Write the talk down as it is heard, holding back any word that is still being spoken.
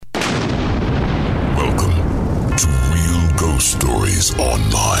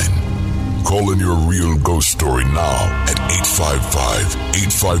online. Call in your real ghost story now at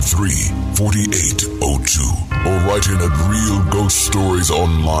 855-853-4802 or write in at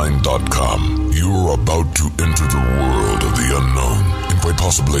realghoststoriesonline.com. You're about to enter the world of the unknown and quite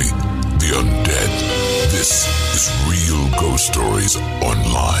possibly the undead. This is Real Ghost Stories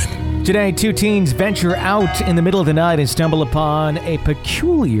Online. Today, two teens venture out in the middle of the night and stumble upon a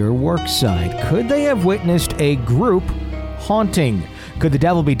peculiar worksite. Could they have witnessed a group haunting? Could the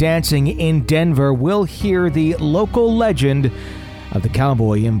devil be dancing in Denver? We'll hear the local legend of the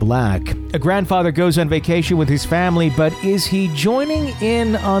cowboy in black. A grandfather goes on vacation with his family, but is he joining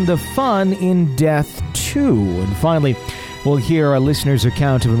in on the fun in death too? And finally, we'll hear our listener's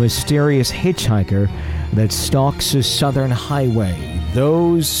account of a mysterious hitchhiker that stalks a southern highway.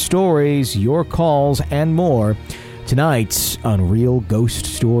 Those stories, your calls, and more tonight on Real Ghost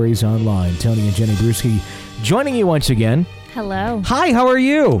Stories Online. Tony and Jenny Brewski joining you once again. Hello. Hi, how are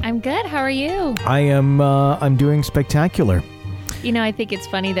you? I'm good. How are you? I'm doing spectacular. You know, I think it's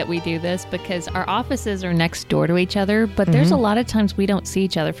funny that we do this because our offices are next door to each other, but there's a lot of times we don't see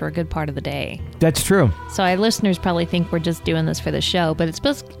each other for a good part of the day. That's true. So our listeners probably think we're just doing this for the show, but it's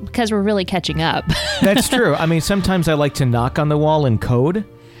because we're really catching up. That's true. I mean, sometimes I like to knock on the wall in code,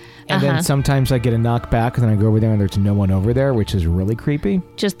 and then sometimes I get a knock back, and then I go over there and there's no one over there, which is really creepy.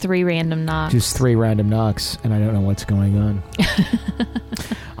 Just 3 random knocks. Just 3 random knocks, and I don't know what's going on.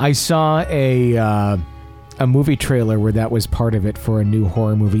 I saw a movie trailer where that was part of it for a new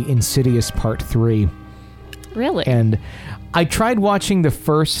horror movie, Insidious Part 3. Really? And I tried watching the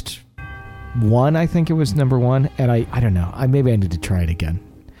first one, I think it was number 1, and I don't know. Maybe I need to try it again.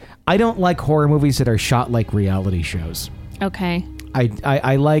 I don't like horror movies that are shot like reality shows. Okay.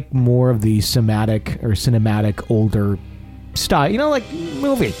 I like more of the cinematic older style, like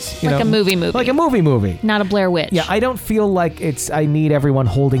movies. Like a movie. Like a movie. Not a Blair Witch. Yeah, I don't feel like I need everyone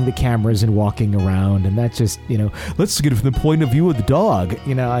holding the cameras and walking around, and that's just, let's get it from the point of view of the dog.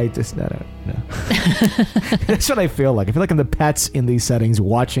 I don't know. That's what I feel like. I feel like I'm the pets in these settings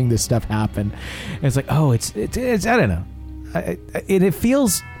watching this stuff happen. And it's like, oh, it's I don't know. It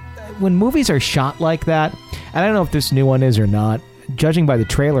feels, when movies are shot like that, and I don't know if this new one is or not. Judging by the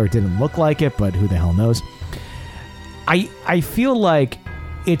trailer, it didn't look like it, but who the hell knows? I feel like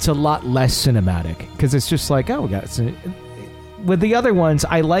it's a lot less cinematic because it's just like, oh, we got it. With the other ones,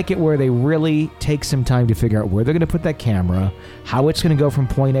 I like it where they really take some time to figure out where they're going to put that camera, how it's going to go from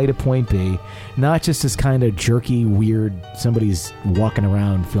point A to point B, not just this kind of jerky, weird, somebody's walking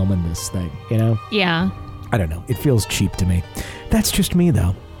around filming this thing, Yeah. I don't know. It feels cheap to me. That's just me,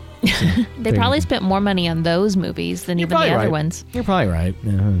 though. So, they probably spent more money on those movies than even the other ones. You're probably right.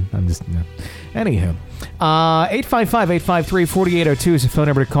 I'm just... No. Anywho, 855-853-4802 is the phone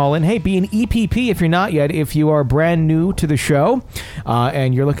number to call in. Hey, be an EPP if you're not yet. If you are brand new to the show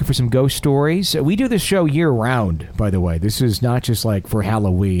and you're looking for some ghost stories, we do this show year-round, by the way. This is not just like for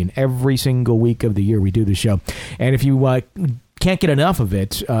Halloween. Every single week of the year we do the show. And if you... can't get enough of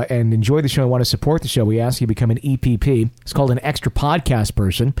it and enjoy the show and want to support the show, we ask you to become an EPP. It's called an extra podcast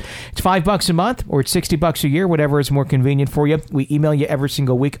person. It's $5 a month or it's $60 a year, whatever is more convenient for you. We email you every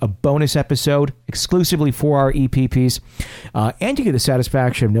single week a bonus episode exclusively for our EPPs. And you get the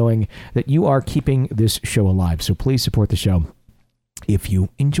satisfaction of knowing that you are keeping this show alive. So please support the show if you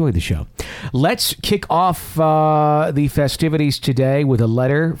enjoy the show. Let's kick off the festivities today with a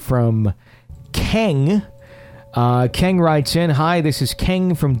letter from Keng. Keng writes in, "Hi, this is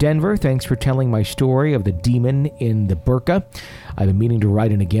Keng from Denver. Thanks for telling my story of the demon in the burqa. I've been meaning to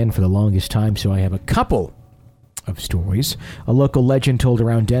write in again for the longest time, so I have a couple of stories. A local legend told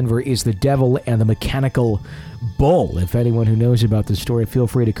around Denver is the devil and the mechanical bull. If anyone who knows about the story, feel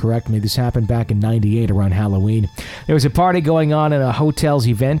free to correct me. This happened back in '98 around Halloween. There was a party going on in a hotel's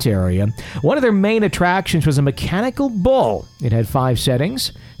event area. One of their main attractions was a mechanical bull. It had 5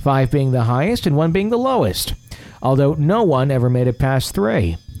 settings, 5 being the highest and 1 being the lowest. Although no one ever made it past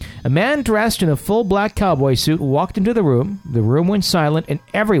 3. A man dressed in a full black cowboy suit walked into the room. The room went silent, and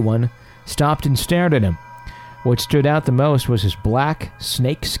everyone stopped and stared at him. What stood out the most was his black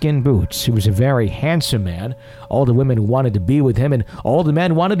snakeskin boots. He was a very handsome man. All the women wanted to be with him, and all the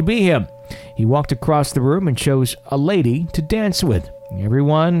men wanted to be him. He walked across the room and chose a lady to dance with.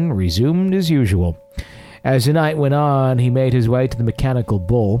 Everyone resumed as usual. As the night went on, he made his way to the mechanical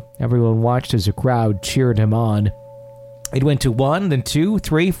bull. Everyone watched as a crowd cheered him on. It went to 1, then 2,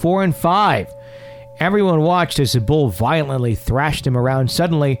 3, 4, and 5. Everyone watched as the bull violently thrashed him around.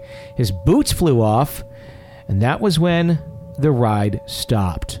 Suddenly, his boots flew off, and that was when the ride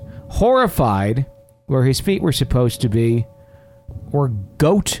stopped. Horrified, where his feet were supposed to be were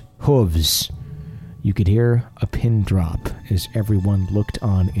goat hooves. You could hear a pin drop as everyone looked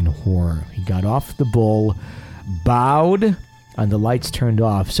on in horror. He got off the bull, bowed, and the lights turned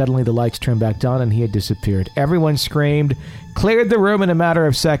off. Suddenly the lights turned back on and he had disappeared. Everyone screamed, cleared the room in a matter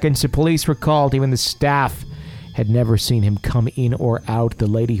of seconds. The police were called. Even the staff had never seen him come in or out. The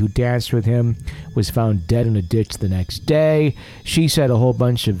lady who danced with him was found dead in a ditch the next day. She said a whole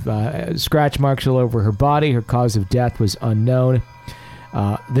bunch of scratch marks all over her body. Her cause of death was unknown.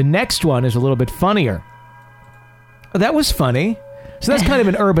 The next one is a little bit funnier. Oh, that was funny. So that's kind of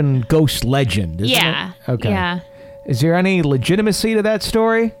an urban ghost legend, isn't it? Okay. Yeah. Is there any legitimacy to that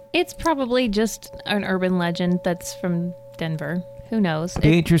story? It's probably just an urban legend that's from Denver. Who knows? It'd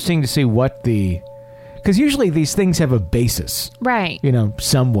be interesting to see what the... Because usually these things have a basis. Right.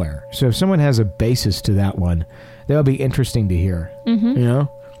 Somewhere. So if someone has a basis to that one, that would be interesting to hear.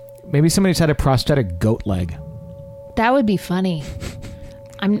 Mm-hmm. Maybe somebody's had a prosthetic goat leg. That would be funny.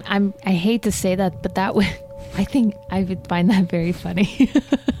 I hate to say that, but I think I would find that very funny.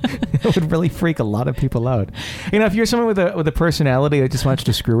 It would really freak a lot of people out. If you're someone with a personality that just wants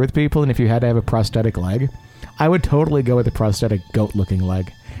to screw with people, and if you had to have a prosthetic leg, I would totally go with the prosthetic goat-looking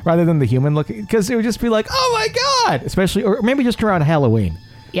leg rather than the human-looking, because it would just be like, oh my God! Especially, or maybe just around Halloween.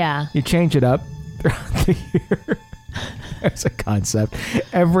 Yeah. You change it up throughout the year. That's a concept.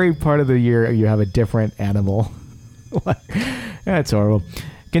 Every part of the year, you have a different animal. That's horrible.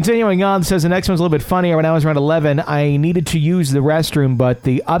 Continuing on, says the next one's a little bit funnier. When I was around 11, I needed to use the restroom, but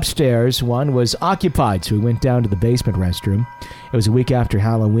the upstairs one was occupied, so we went down to the basement restroom. It was a week after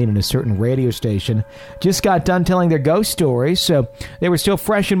Halloween, and a certain radio station just got done telling their ghost stories, so they were still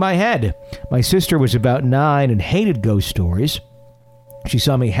fresh in my head. My sister was about 9 and hated ghost stories. She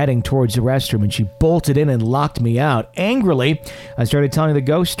saw me heading towards the restroom, and she bolted in and locked me out. Angrily, I started telling the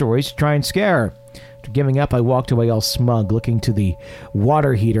ghost stories to try and scare her. After giving up, I walked away all smug, looking to the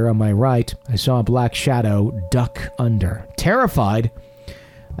water heater on my right. I saw a black shadow duck under. Terrified,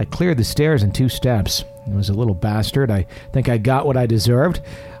 I cleared the stairs in 2 steps. I was a little bastard. I think I got what I deserved.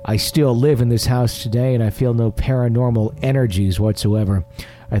 I still live in this house today, and I feel no paranormal energies whatsoever.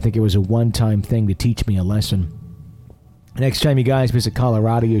 I think it was a one-time thing to teach me a lesson. Next time you guys visit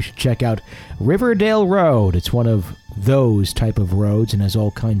Colorado, you should check out Riverdale Road. It's one of those type of roads and has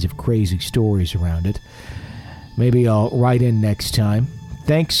all kinds of crazy stories around it. Maybe I'll write in next time.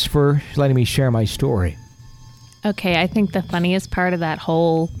 Thanks for letting me share my story. Okay, I think the funniest part of that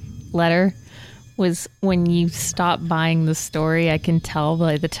whole letter was when you stop buying the story. I can tell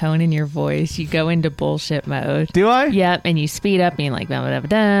by the tone in your voice. You go into bullshit mode. Do I? Yep, and you speed up and you're like,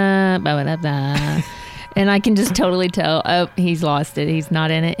 ba-ba-da-ba-da, ba-ba-da-ba. And I can just totally tell, oh, he's lost it. He's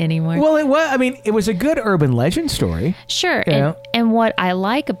not in it anymore. Well, it was a good urban legend story. Sure. And what I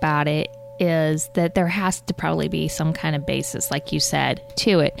like about it is that there has to probably be some kind of basis, like you said,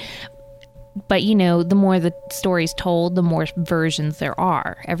 to it. But, the more the story's told, the more versions there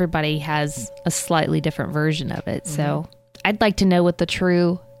are. Everybody has a slightly different version of it. Mm-hmm. So I'd like to know what the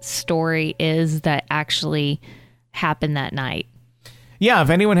true story is that actually happened that night. Yeah, if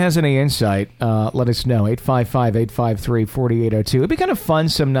anyone has any insight, let us know. 855-853-4802. It'd be kind of fun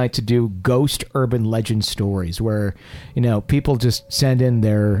some night to do ghost urban legend stories where, people just send in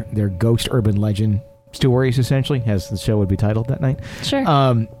their ghost urban legend stories, essentially, as the show would be titled that night. Sure.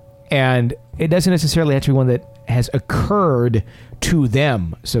 And it doesn't necessarily have to be one that has occurred to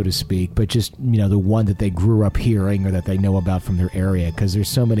them, so to speak, but just, the one that they grew up hearing or that they know about from their area, because there's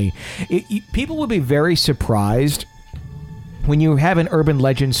so many. People would be very surprised when you have an urban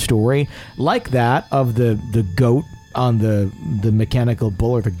legend story like that of the goat on the mechanical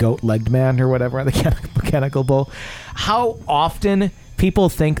bull, or the goat-legged man or whatever on the mechanical bull, how often people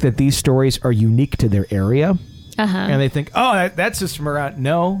think that these stories are unique to their area. Uh-huh. And they think, oh, that's just from around.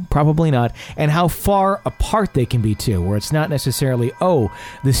 No, probably not. And how far apart they can be, too, where it's not necessarily, oh,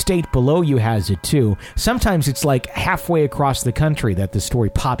 the state below you has it, too. Sometimes it's like halfway across the country that the story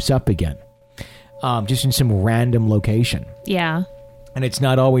pops up again. Just in some random location. Yeah. And it's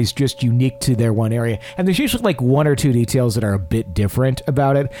not always just unique to their one area. And there's usually like 1 or 2 details that are a bit different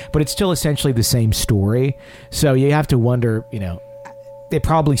about it, but it's still essentially the same story. So you have to wonder, they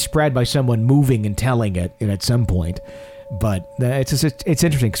probably spread by someone moving and telling it at some point. But it's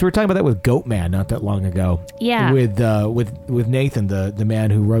interesting because we were talking about that with Goatman not that long ago. Yeah. With Nathan, the man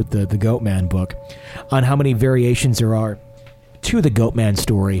who wrote the Goatman book, on how many variations there are to the Goatman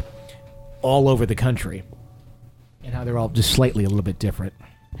story all over the country, and how they're all just slightly a little bit different.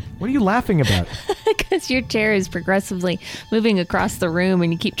 What are you laughing about? Because your chair is progressively moving across the room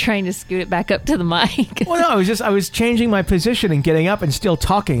and you keep trying to scoot it back up to the mic. Well, no, I was changing my position and getting up and still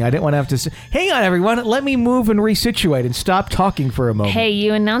talking. I didn't want to have to say, hang on, everyone, let me move and resituate and stop talking for a moment. Hey,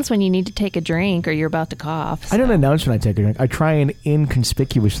 you announce when you need to take a drink or you're about to cough. So. I don't announce when I take a drink. I try and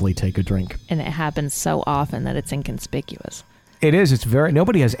inconspicuously take a drink. And it happens so often that it's inconspicuous. It is. It's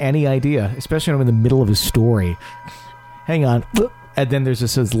nobody has any idea, especially when I'm in the middle of a story. Hang on. And then there's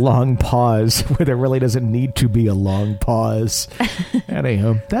this long pause where there really doesn't need to be a long pause.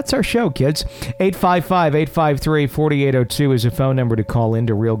 Anyhow, that's our show, kids. 855-853-4802 is a phone number to call in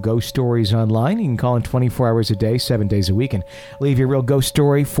to Real Ghost Stories Online. You can call in 24 hours a day, 7 days a week, and leave your real ghost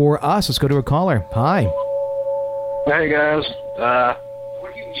story for us. Let's go to a caller. Hi. Hey, guys.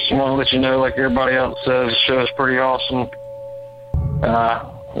 Just want to let you know, like everybody else says, the show is pretty awesome. I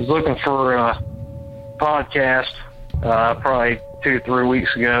was looking for a podcast probably 2 or 3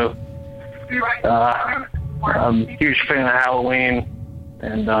 weeks ago. I'm a huge fan of Halloween,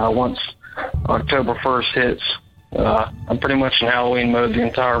 and once October 1st hits, I'm pretty much in Halloween mode the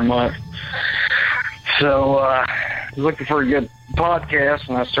entire month. So I was looking for a good podcast,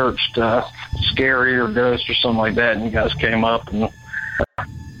 and I searched scary or ghost or something like that, and you guys came up. And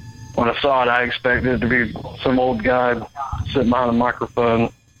when I saw it, I expected it to be some old guy sitting behind a microphone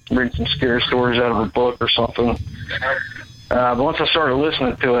reading some scary stories out of a book or something. But once I started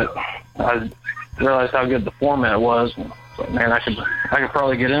listening to it, I realized how good the format was. And so, man, I could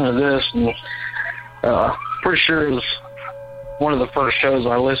probably get into this. And pretty sure it was one of the first shows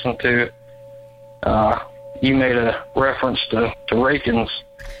I listened to. You made a reference to Rakins.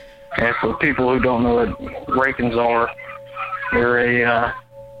 And for people who don't know what Rakins are, they're a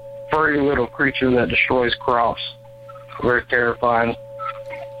furry little creature that destroys crops. Very terrifying.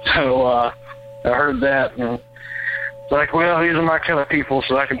 So I heard that, and it's like, well, these are my kind of people,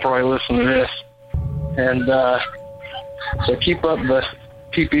 so I can probably listen to this. And so keep up the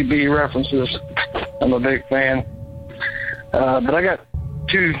PPB references. I'm a big fan. But I got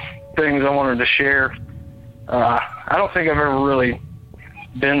 2 things I wanted to share. I don't think I've ever really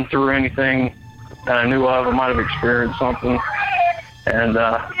been through anything that I knew of. I might have experienced something and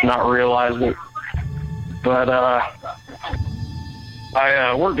not realized it. But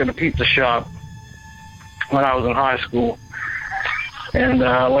I worked at a pizza shop when I was in high school, and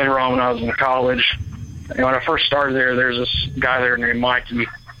later on when I was in college. And when I first started there's this guy there named Mikey,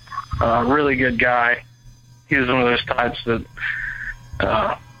 really good guy. He was one of those types that,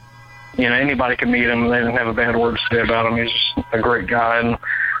 anybody could meet him and they didn't have a bad word to say about him. He's just a great guy. And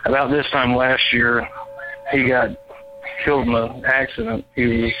about this time last year, he got killed in an accident. He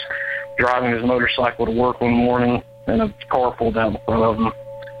was driving his motorcycle to work one morning, and a car pulled out in front of him.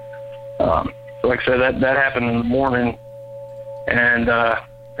 Like I said, that happened in the morning, and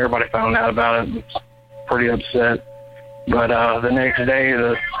everybody found out about it and was pretty upset. But the next day,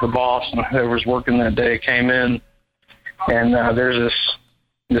 the boss and whoever was working that day came in, and there's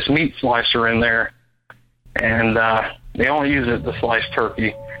this meat slicer in there, and they only use it to slice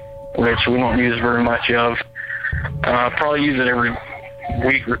turkey, which we don't use very much of. Probably use it every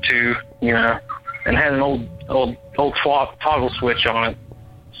week or 2, and had an old toggle switch on it,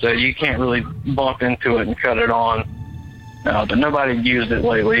 so you can't really bump into it and cut it on. But nobody had used it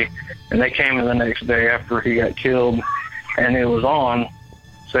lately, and they came in the next day after he got killed, and it was on,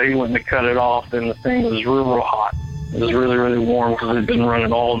 so he went to cut it off, and the thing was real hot. It was really, really warm because it had been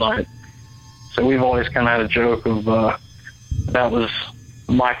running all night. So we've always kind of had a joke of that was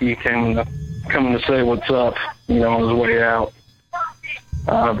Mikey coming to say what's up, on his way out.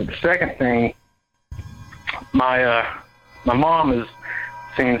 But the second thing, my mom has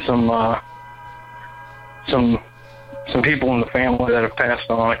seen some people in the family that have passed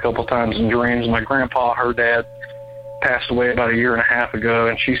on a couple times in dreams. My grandpa, her dad, passed away about 1.5 years ago,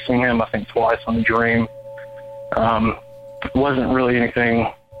 and she's seen him, I think, twice in a dream. It wasn't really anything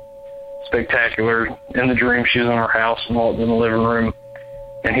spectacular. In the dream, she was in her house and walked in the living room,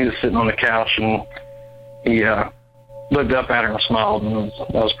 and he was sitting on the couch, and he looked up at her and smiled, and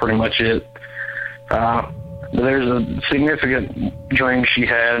that was pretty much it. But there's a significant dream she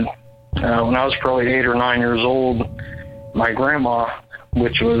had. When I was probably 8 or 9 years old, my grandma,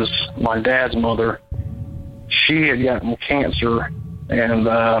 which was my dad's mother, she had gotten cancer, and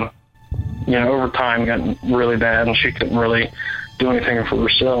over time gotten really bad, and she couldn't really do anything for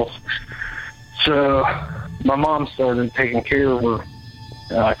herself. So my mom started taking care of her.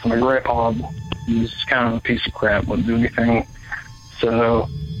 My grandpa was kind of a piece of crap, wouldn't do anything. So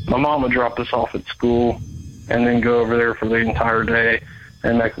my mom would drop us off at school and then go over there for the entire day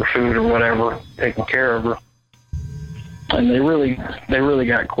and make her food or whatever, taking care of her. and they really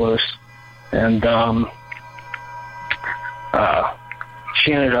got close. And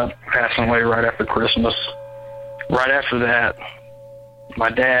she ended up passing away right after Christmas. Right after that, my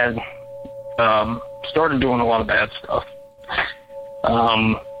dad started doing a lot of bad stuff.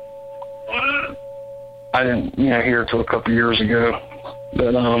 I didn't, hear it till a couple years ago,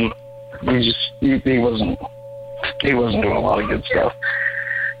 but he wasn't doing a lot of good stuff.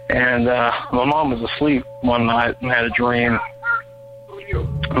 And my mom was asleep one night and had a dream.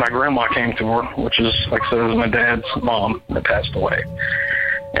 My grandma came to her, which is, like I said, it was my dad's mom that passed away.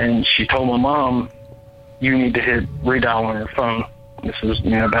 And she told my mom, "You need to hit redial on your phone." This is,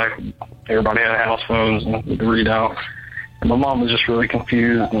 back when everybody had house phones and the redial. And my mom was just really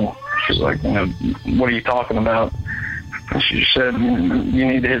confused, and she's like, "What are you talking about?" And she just said, "You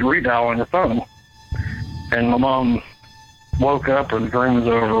need to hit redial on your phone." And my mom woke up, or the dream was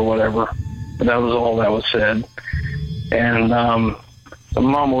over, or whatever. But that was all that was said. And so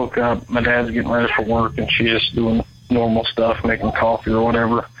my mom woke up. My dad's getting ready for work, and she's just doing normal stuff, making coffee or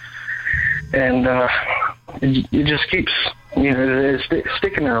whatever. And it just keeps, it's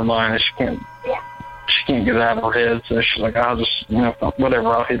sticking in her mind. She can't get it out of her head. So she's like, "I'll just, whatever,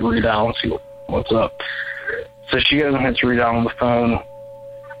 I'll hit redial and see what's up." So she goes and hits redial on the phone,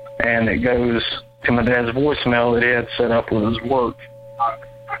 and it goes to my dad's voicemail that he had set up with his work.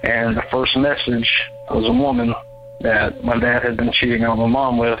 And the first message was a woman that my dad had been cheating on my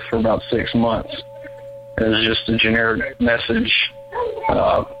mom with for about 6 months. It was just a generic message,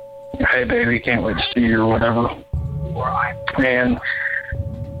 "Hey baby, can't wait to see you," or whatever. And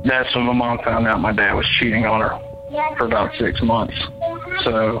that's when my mom found out my dad was cheating on her for about 6 months.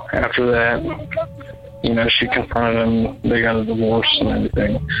 So after that, she confronted him. They got a divorce and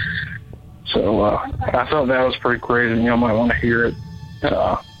everything. So I thought that was pretty crazy. Y'all might want to hear it.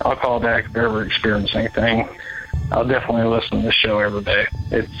 I'll call back if I ever experience anything. I'll definitely listen to this show every day.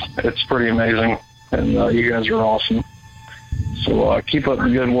 It's pretty amazing, and you guys are awesome. So keep up the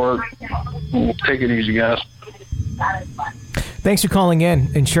good work. Take it easy, guys. Thanks for calling in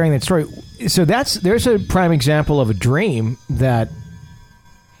and sharing that story. So there's a prime example of a dream that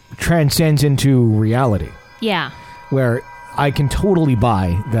transcends into reality. Yeah. Where I can totally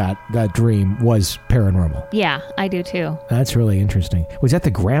buy that dream was paranormal. Yeah, I do too. That's really interesting. Was that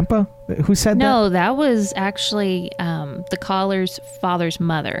the grandpa who said that? No, that was actually the caller's father's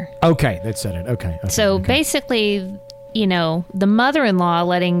mother. Okay, that said it. Okay. So basically, the mother-in-law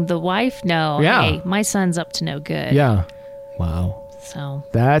letting the wife know, "Hey, my son's up to no good." Yeah. Wow. So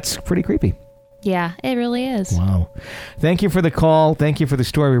that's pretty creepy. Yeah, it really is. Wow. Thank you for the call. Thank you for the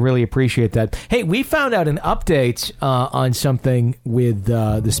story. We really appreciate that. Hey, we found out an update on something with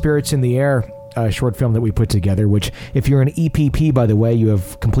the Spirits in the Air short film that we put together, which if you're an EPP, by the way, you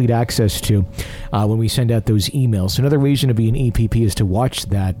have complete access to when we send out those emails. So another reason to be an EPP is to watch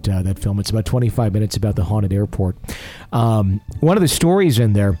that film. It's about 25 minutes about the haunted airport. One of the stories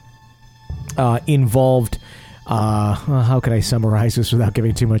in there involved... how can I summarize this without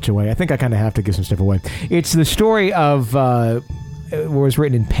giving too much away? I think I kind of have to give some stuff away. It's the story of what was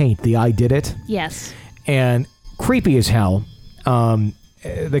written in paint, The I Did It. Yes. And creepy as hell.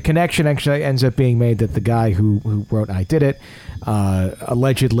 The connection actually ends up being made that the guy who wrote I Did It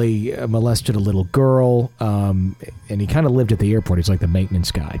allegedly molested a little girl, and he kind of lived at the airport. He's like the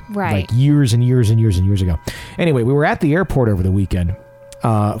maintenance guy. Right. Like years and years and years and years ago. Anyway, we were at the airport over the weekend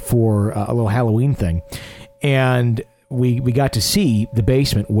for a little Halloween thing. And we got to see the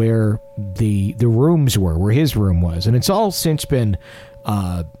basement where the rooms were, where his room was. And it's all since been,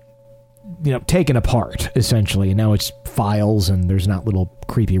 taken apart, essentially. And now it's files and there's not little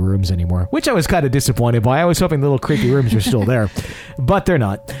creepy rooms anymore, which I was kind of disappointed by. I was hoping the little creepy rooms were still there, but they're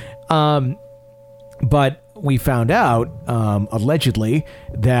not. But we found out, allegedly,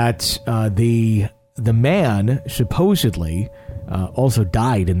 that the man supposedly also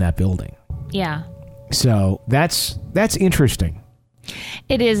died in that building. Yeah. So that's interesting.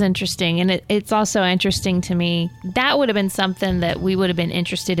 It is interesting, and it's also interesting to me. That would have been something that we would have been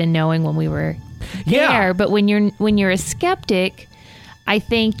interested in knowing when we were there. But when you're a skeptic, I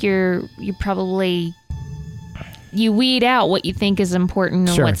think you probably weed out what you think is important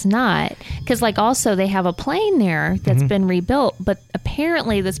and what's not. Because also they have a plane there that's been rebuilt, but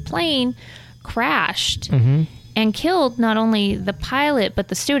apparently this plane crashed. Mm-hmm. And killed not only the pilot, but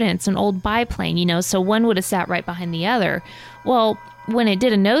the students, an old biplane, so one would have sat right behind the other. Well, when it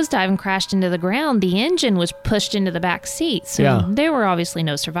did a nosedive and crashed into the ground, the engine was pushed into the back seat. So there were obviously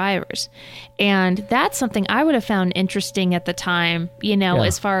no survivors. And that's something I would have found interesting at the time,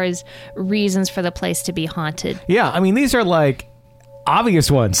 as far as reasons for the place to be haunted. Yeah, I mean, these are like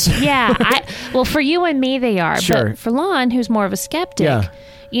obvious ones. Yeah. Well, for you and me, they are. Sure. But for Lon, who's more of a skeptic,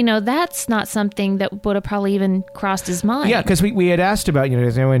 that's not something that would have probably even crossed his mind. Yeah, because we had asked about,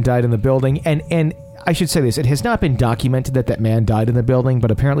 has anyone died in the building? And I should say this, it has not been documented that man died in the building,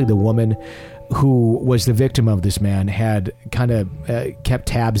 but apparently the woman who was the victim of this man had kind of kept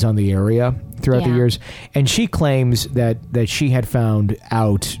tabs on the area throughout the years. And she claims that she had found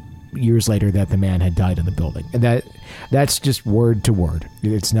out years later that the man had died in the building. And that's just word to word.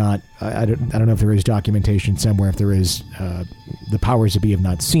 It's not, I don't know if there is documentation somewhere. If there is, the powers that be have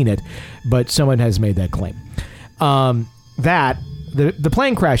not seen it, but someone has made that claim. The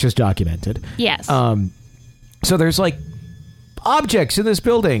plane crash is documented. Yes. So there's like objects in this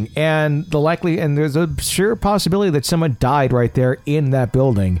building, and there's a sure possibility that someone died right there in that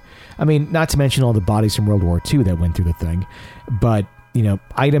building. I mean, not to mention all the bodies from World War II that went through the thing, but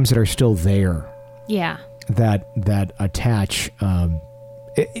items that are still there. Yeah. That attach.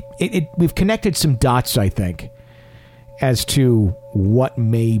 We've connected some dots, I think, as to what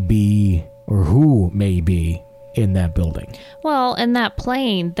may be or who may be in that building. Well, and that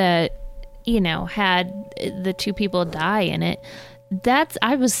plane that, had the two people die in it,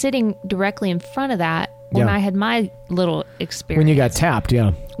 I was sitting directly in front of that when I had my little experience. When you got tapped,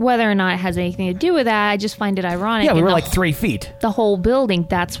 yeah. Whether or not it has anything to do with that, I just find it ironic. Yeah, we were like 3 feet. The whole building,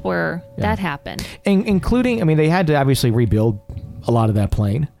 that's where that happened. Including, they had to obviously rebuild a lot of that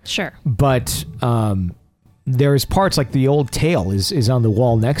plane. Sure. But there's parts like the old tail is on the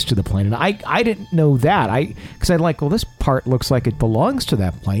wall next to the plane. And I didn't know that. Because I'm like, well, this part looks like it belongs to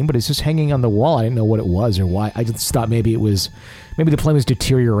that plane, but it's just hanging on the wall. I didn't know what it was or why. I just thought maybe the plane was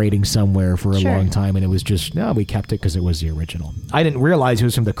deteriorating somewhere for a long time, and it was just, no, we kept it because it was the original. I didn't realize it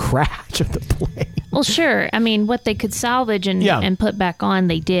was from the crash of the plane. Well, sure. What they could salvage and put back on,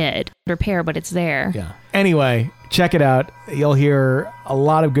 they did. Repair, but it's there. Yeah. Anyway, check it out. You'll hear a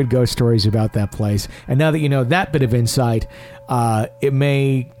lot of good ghost stories about that place. And now that you know that bit of insight, it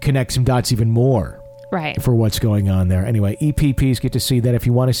may connect some dots even more. Right. For what's going on there. Anyway, EPPs get to see that. If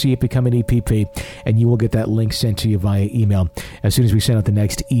you want to see it, become an EPP, and you will get that link sent to you via email as soon as we send out the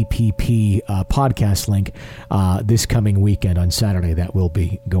next EPP podcast link this coming weekend on Saturday. That will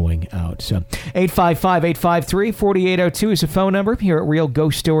be going out. So 855-853-4802 is the phone number here at Real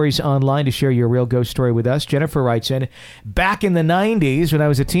Ghost Stories Online to share your real ghost story with us. Jennifer writes in, back in the 90s when I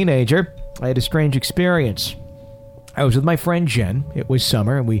was a teenager, I had a strange experience. I was with my friend Jen. It was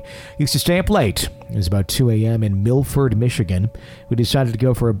summer, and we used to stay up late. It was about 2 a.m. in Milford, Michigan. We decided to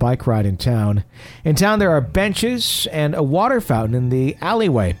go for a bike ride in town. In town, there are benches and a water fountain in the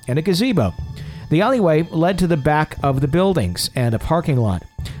alleyway and a gazebo. The alleyway led to the back of the buildings and a parking lot.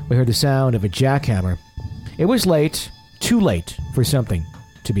 We heard the sound of a jackhammer. It was late, too late for something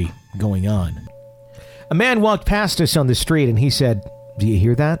to be going on. A man walked past us on the street, and he said, "Do you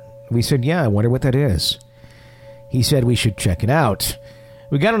hear that?" We said, "Yeah, I wonder what that is." He said we should check it out.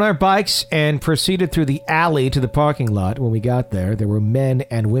 We got on our bikes and proceeded through the alley to the parking lot. When we got there were men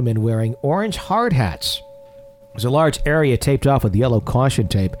and women wearing orange hard hats. There was a large area taped off with yellow caution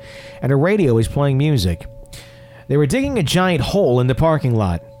tape, and a radio was playing music. They were digging a giant hole in the parking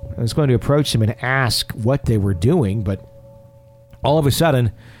lot. I was going to approach them and ask what they were doing, but all of a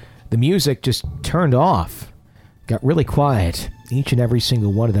sudden, the music just turned off. Got really quiet. Each and every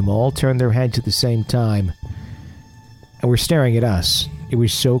single one of them all turned their heads at the same time and were staring at us. It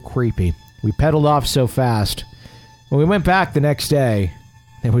was so creepy. We pedaled off so fast. When we went back the next day,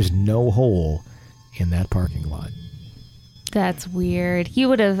 there was no hole in that parking lot. That's weird. You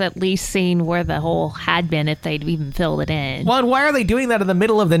would have at least seen where the hole had been if they'd even filled it in. Well, and why are they doing that in the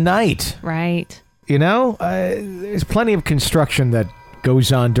middle of the night? Right. There's plenty of construction that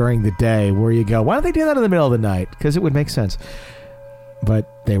goes on during the day where you go, why don't they do that in the middle of the night? Because it would make sense.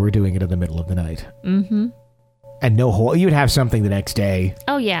 But they were doing it in the middle of the night. Mm-hmm. And no hole. You'd have something the next day.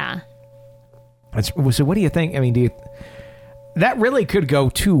 Oh, yeah. So what do you think? That really could go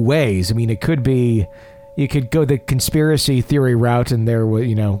two ways. It could be, you could go the conspiracy theory route, and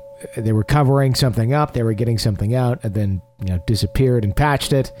they were covering something up, they were getting something out, and then, disappeared and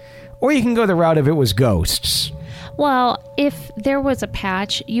patched it. Or you can go the route of it was ghosts. Well, if there was a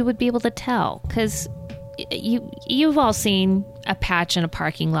patch, you would be able to tell, because you've all seen a patch in a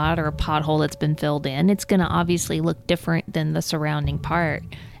parking lot or a pothole that's been filled in. It's going to obviously look different than the surrounding part.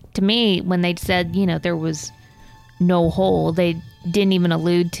 To me, when they said, there was no hole, they didn't even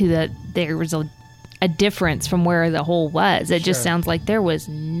allude to that there was a difference from where the hole was. It just sounds like there was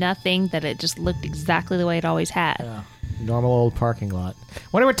nothing, that it just looked exactly the way it always had. Yeah. Normal old parking lot.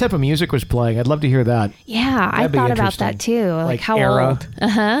 Wonder what type of music was playing. I'd love to hear that. Yeah, I thought about that too. Like how era. old?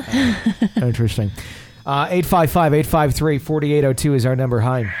 Uh-huh. Interesting. 855-853-4802 is our number.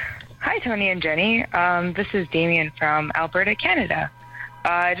 Hi. Hi, Tony and Jenny. This is Damien from Alberta, Canada.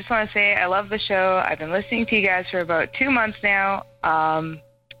 I just want to say I love the show. I've been listening to you guys for about 2 months now. I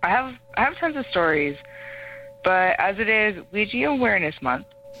have tons of stories, but as it is Ouija Awareness Month,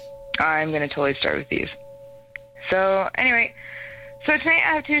 I'm going to totally start with these. So anyway, tonight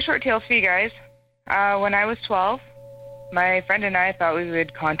I have 2 short tales for you guys. When I was 12, my friend and I thought we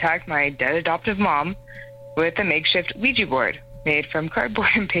would contact my dead adoptive mom with a makeshift Ouija board made from cardboard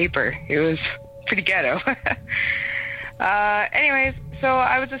and paper. It was pretty ghetto. Anyways, so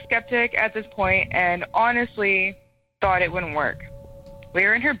I was a skeptic at this point and honestly thought it wouldn't work. We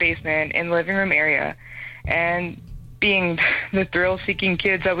were in her basement in the living room area, and being the thrill-seeking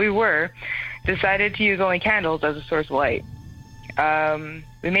kids that we were, decided to use only candles as a source of light.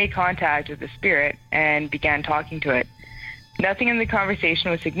 We made contact with the spirit and began talking to it. Nothing in the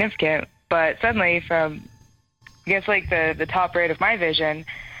conversation was significant, but suddenly from, I guess, like the top right of my vision,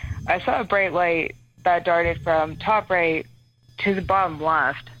 I saw a bright light that darted from top right to the bottom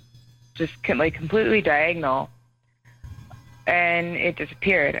left, just like completely diagonal, and it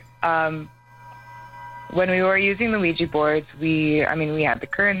disappeared. When we were using the Ouija boards, we had the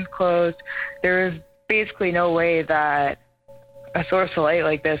curtains closed. There was basically no way that a source of light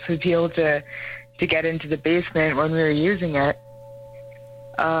like this would be able to get into the basement when we were using it.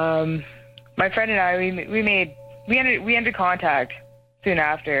 My friend and I, we ended contact soon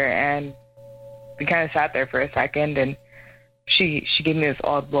after, and we kind of sat there for a second, and she gave me this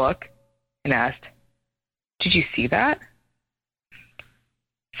odd look and asked, "Did you see that?"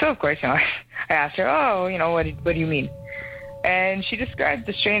 So of course, I asked her, "Oh, what do you mean?" And she described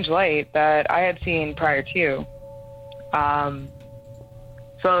the strange light that I had seen prior to.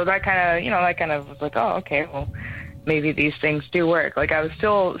 So that kind of was like, oh, okay, well, maybe these things do work. Like, I was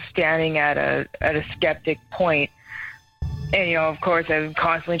still standing at a skeptic point, and of course, I was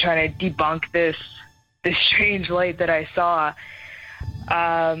constantly trying to debunk this strange light that I saw.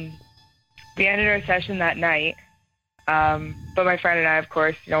 We ended our session that night, but my friend and I, of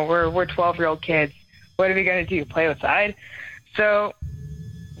course, we're 12-year-old kids. What are we gonna do? Play outside? So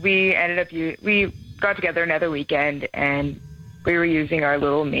we we got together another weekend, and we were using our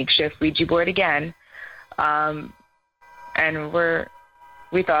little makeshift Ouija board again. And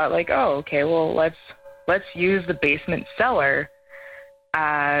we thought, like, oh, okay, well, let's use the basement cellar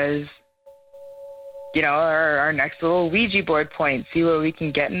as, our next little Ouija board point, see what we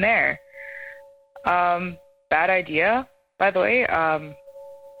can get in there. Bad idea, by the way.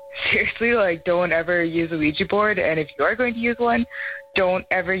 Seriously, like, don't ever use a Ouija board, and if you are going to use one, don't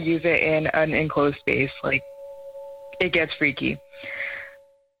ever use it in an enclosed space. Like, it gets freaky.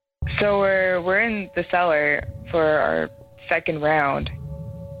 So we're in the cellar for our second round.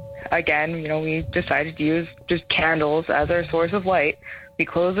 Again, we decided to use just candles as our source of light. We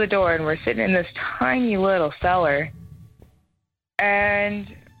close the door, and we're sitting in this tiny little cellar,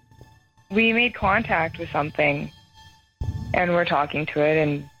 and we made contact with something, and we're talking to it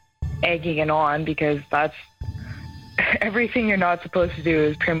and egging it on, because that's everything you're not supposed to do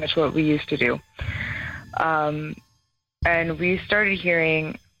is pretty much what we used to do. And we started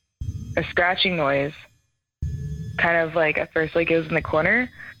hearing a scratching noise, kind of like at first like it was in the corner.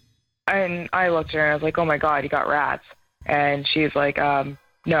 And I looked at her and I was like, "Oh my God, you got rats." And she's like,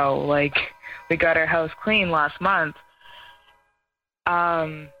 "No, like, we got our house clean last month."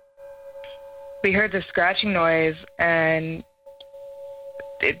 We heard the scratching noise, and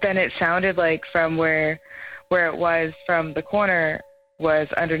then it sounded like from where it was from the corner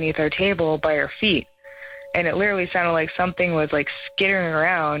was underneath our table by our feet. And it literally sounded like something was like skittering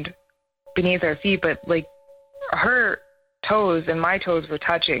around beneath our feet, but like her toes and my toes were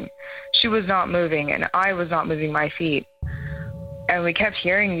touching. She was not moving, and I was not moving my feet. And we kept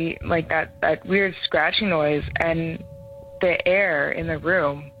hearing that weird scratching noise, and the air in the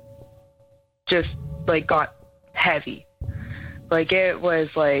room just like got heavy. Like, it was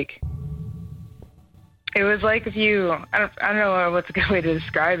like if you, I don't know what's a good way to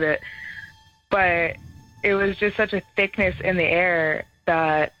describe it, but it was just such a thickness in the air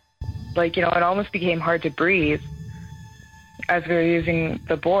that, like, it almost became hard to breathe as we were using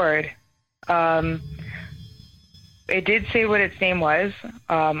the board. It did say what its name was.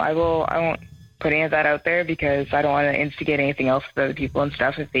 I won't put any of that out there, because I don't want to instigate anything else with other people and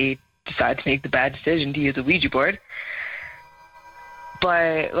stuff if they decide to make the bad decision to use a Ouija board.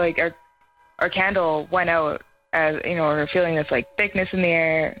 But like, our candle went out as, we're feeling this like thickness in the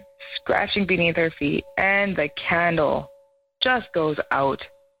air, scratching beneath our feet, and the candle just goes out.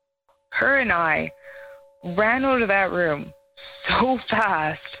 Her and I ran out of that room so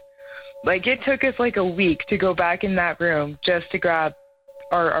fast Like, it took us like a week to go back in that room just to grab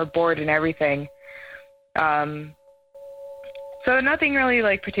our board and everything. So nothing really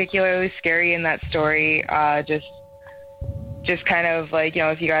like particularly scary in that story. Just kind of like,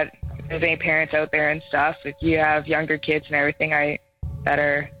 if there's any parents out there and stuff, if you have younger kids and everything that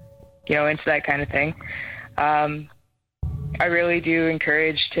are, into that kind of thing, I really do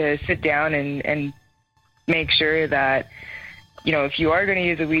encourage to sit down and make sure that, if you are going to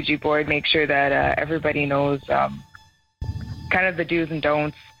use a Ouija board, make sure that everybody knows kind of the do's and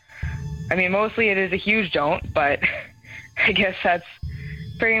don'ts. I mean, mostly it is a huge don't, but I guess that's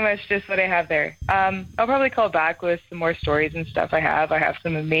pretty much just what I have there. I'll probably call back with some more stories and stuff I have. I have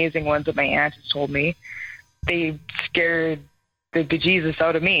some amazing ones that my aunt has told me. They scared the bejesus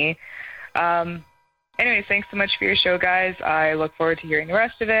out of me. Anyways, thanks so much for your show, guys. I look forward to hearing the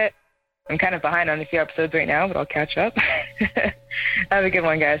rest of it. I'm kind of behind on a few episodes right now, but I'll catch up. Have a good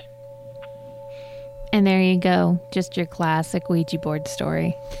one, guys. And there you go. Just your classic Ouija board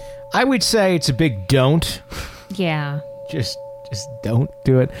story. I would say it's a big don't. Yeah. Just don't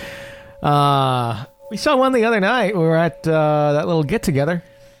do it. We saw one the other night. We were at that little get-together.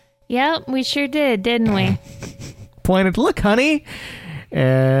 Yep, we sure did, didn't we? Pointed, look, honey.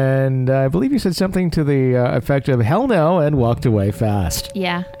 And I believe you said something to the effect of, hell no, and walked away fast.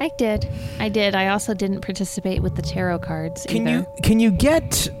 Yeah, I did. I also didn't participate with the tarot cards either. Can you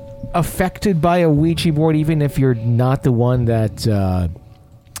get affected by a Ouija board even if you're not the one that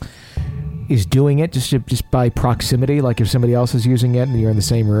is doing it, just by proximity? Like if somebody else is using it and you're in the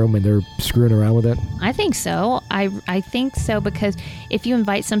same room and they're screwing around with it? I think so. I think so, because if you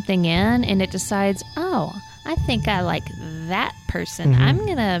invite something in and it decides, oh, I think I like that person, I'm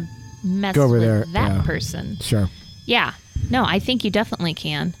going to mess Go over with there. that person. Sure. Yeah. No, I think you definitely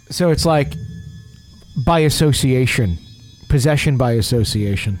can. So it's like by association, possession by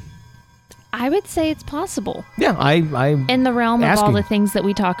association. I would say it's possible. Yeah, I in the realm asking. of all the things that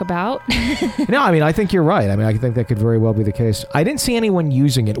we talk about. No, I mean, I think you're right. I mean, I think that could very well be the case. I didn't see anyone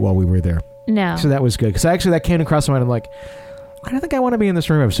using it while we were there. No. So that was good. Because actually that came across my mind. I'm like, I don't think I want to be in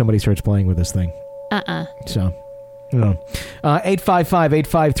this room if somebody starts playing with this thing. So,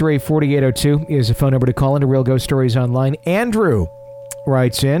 855-853-4802 is a phone number to call into Real Ghost Stories Online. Andrew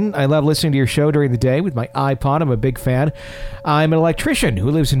writes in, I love listening to your show during the day with my iPod. I'm a big fan. I'm an electrician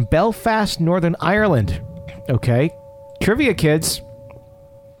who lives in Belfast, Northern Ireland. Okay. Trivia, kids.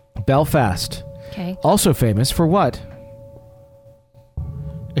 Belfast. Okay. Also famous for what?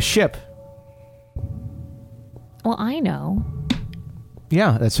 A ship. Well, I know.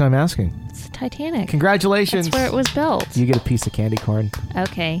 Yeah, that's what I'm asking. It's the Titanic. Congratulations. That's where it was built. You get a piece of candy corn.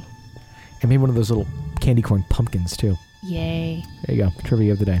 Okay. And maybe one of those little candy corn pumpkins, too. Yay. There you go.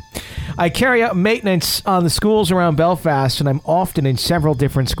 Trivia of the day. I carry out maintenance on the schools around Belfast, and I'm often in several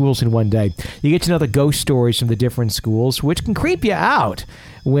different schools in one day. You get to know the ghost stories from the different schools, which can creep you out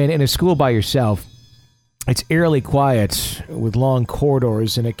when in a school by yourself. It's eerily quiet with long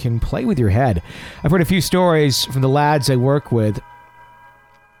corridors, and it can play with your head. I've heard a few stories from the lads I work with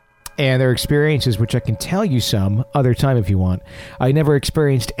and their experiences, which I can tell you some other time if you want. I never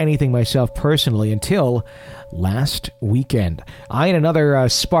experienced anything myself personally until last weekend. I and another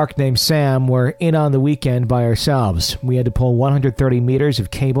spark named Sam were in on the weekend by ourselves. We had to pull 130 meters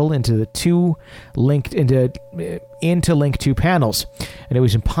of cable into link two panels, and it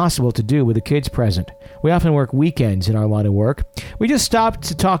was impossible to do with the kids present. We often work weekends in our line of work. We just stopped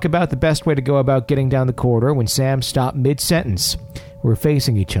to talk about the best way to go about getting down the corridor when Sam stopped mid-sentence. We were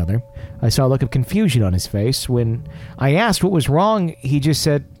facing each other. I saw a look of confusion on his face. When I asked what was wrong, he just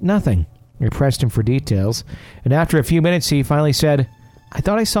said nothing. I pressed him for details, and after a few minutes, he finally said, I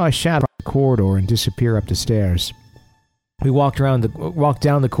thought I saw a shadow on the corridor and disappear up the stairs. We walked down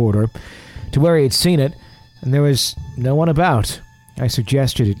the corridor to where he had seen it, and there was no one about. I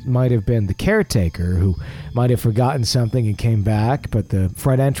suggested it might have been the caretaker who might have forgotten something and came back, but the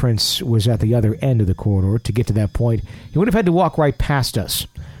front entrance was at the other end of the corridor. To get to that point, he would have had to walk right past us.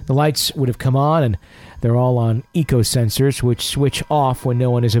 The lights would have come on, and they're all on eco sensors, which switch off when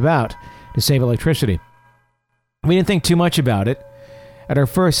no one is about to save electricity. We didn't think too much about it. At our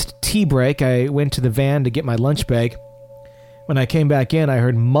first tea break, I went to the van to get my lunch bag. When I came back in, I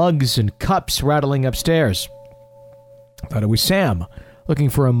heard mugs and cups rattling upstairs. I thought it was Sam, looking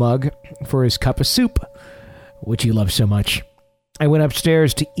for a mug for his cup of soup, which he loves so much. I went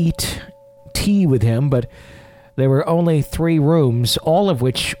upstairs to eat tea with him, but there were only 3 rooms, all of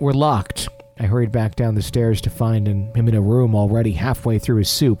which were locked. I hurried back down the stairs to find him in a room already halfway through his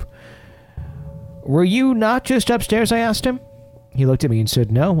soup. Were you not just upstairs? I asked him. He looked at me and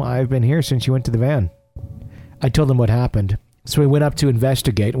said, No, I've been here since you went to the van. I told him what happened, So we went up to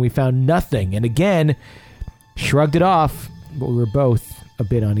investigate, and we found nothing. And again, shrugged it off, but we were both a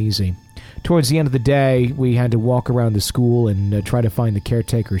bit uneasy. Towards the end of the day, we had to walk around the school and try to find the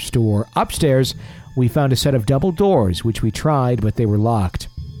caretaker's store. Upstairs, we found a set of double doors, which we tried, but they were locked.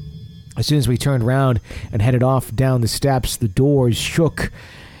 As soon as we turned around and headed off down the steps, the doors shook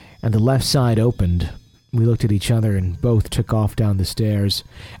and the left side opened. We looked at each other and both took off down the stairs.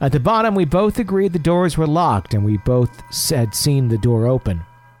 At the bottom, we both agreed the doors were locked, and we both had seen the door open.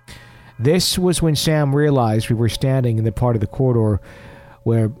 This was when Sam realized we were standing in the part of the corridor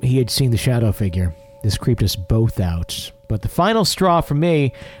where he had seen the shadow figure. This creeped us both out. But the final straw for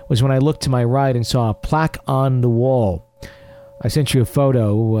me was when I looked to my right and saw a plaque on the wall. I sent you a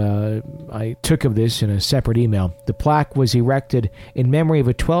photo I took of this in a separate email. The plaque was erected in memory of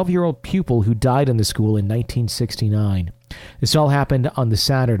a 12-year-old pupil who died in the school in 1969. This all happened on the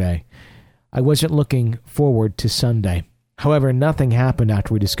Saturday. I wasn't looking forward to Sunday. However, nothing happened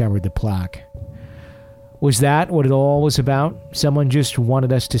after we discovered the plaque. Was that what it all was about? Someone just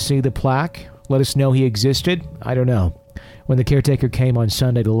wanted us to see the plaque? Let us know he existed? I don't know. When the caretaker came on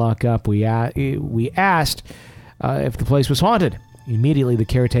Sunday to lock up, we asked if the place was haunted. Immediately, the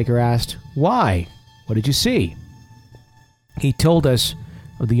caretaker asked, "Why? What did you see?" He told us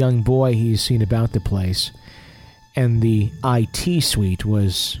of the young boy he's seen about the place, and the IT suite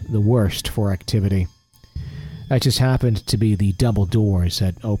was the worst for activity. That just happened to be the double doors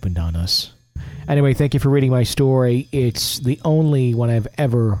that opened on us. Anyway, thank you for reading my story. It's the only one I've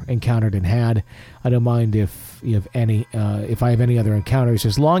ever encountered and had. I don't mind if you have any, if I have any other encounters,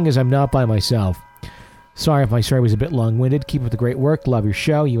 as long as I'm not by myself. Sorry if my story was a bit long-winded. Keep up the great work. Love your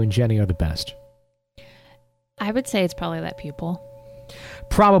show. You and Jenny are the best. I would say it's probably that pupil.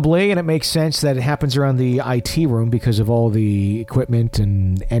 Probably, and it makes sense that it happens around the IT room because of all the equipment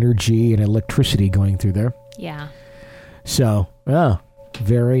and energy and electricity going through there. Yeah. So,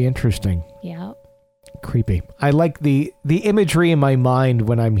 very interesting. Yeah. Creepy. I like the imagery in my mind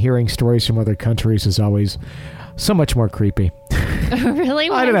when I'm hearing stories from other countries is always so much more creepy. Really?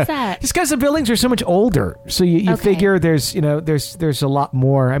 Why I don't know. Is that? Just because the buildings are so much older. So you figure there's a lot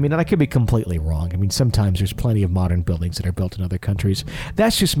more. I mean, and I could be completely wrong. I mean, sometimes there's plenty of modern buildings that are built in other countries.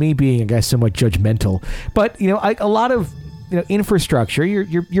 That's just me being, I guess, somewhat judgmental. But, a lot of, infrastructure,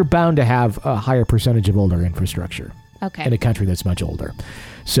 you're bound to have a higher percentage of older infrastructure. Okay. In a country that's much older.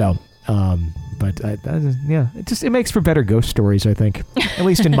 So, it makes for better ghost stories, I think. At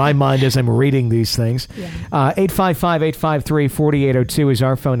least in my mind as I'm reading these things. Yeah. 855-853-4802 is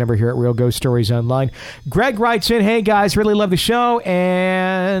our phone number here at Real Ghost Stories Online. Greg writes in, "Hey guys, really love the show,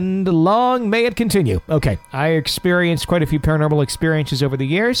 and long may it continue." Okay, I experienced quite a few paranormal experiences over the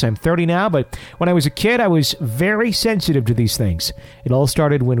years. I'm 30 now, but when I was a kid, I was very sensitive to these things. It all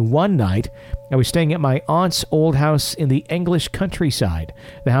started when one night I was staying at my aunt's old house in the English countryside.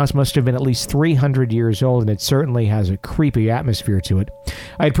 The house must have been at least 300 years old, and it certainly has a creepy atmosphere to it.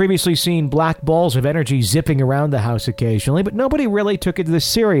 I had previously seen black balls of energy zipping around the house occasionally, but nobody really took it this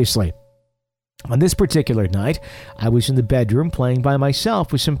seriously. On this particular night, I was in the bedroom playing by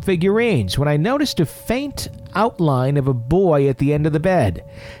myself with some figurines when I noticed a faint outline of a boy at the end of the bed.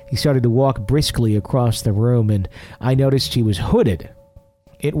 He started to walk briskly across the room, and I noticed he was hooded.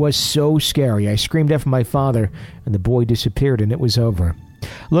 It was so scary. I screamed after my father, and the boy disappeared, and it was over.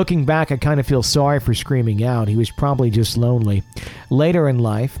 Looking back, I kind of feel sorry for screaming out. He was probably just lonely. Later in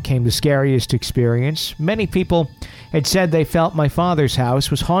life came the scariest experience. Many people had said they felt my father's house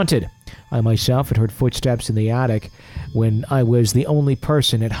was haunted. I myself had heard footsteps in the attic when I was the only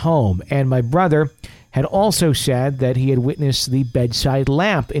person at home, and my brother had also said that he had witnessed the bedside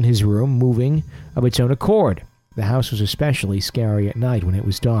lamp in his room moving of its own accord. The house was especially scary at night when it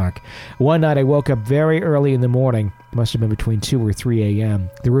was dark. One night I woke up very early in the morning. It must have been between 2 or 3 a.m.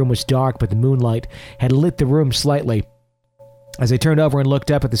 The room was dark, but the moonlight had lit the room slightly. As I turned over and looked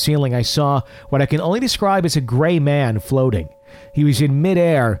up at the ceiling, I saw what I can only describe as a gray man floating. He was in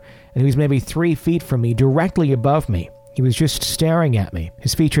midair, and he was maybe 3 feet from me, directly above me. He was just staring at me.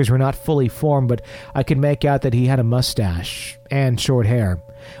 His features were not fully formed, but I could make out that he had a mustache and short hair.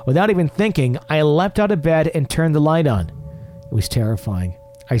 Without even thinking, I leapt out of bed and turned the light on. It was terrifying.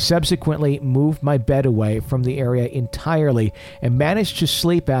 I subsequently moved my bed away from the area entirely and managed to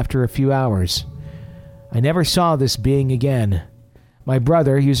sleep after a few hours. I never saw this being again. My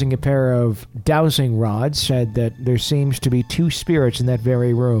brother, using a pair of dowsing rods, said that there seems to be 2 spirits in that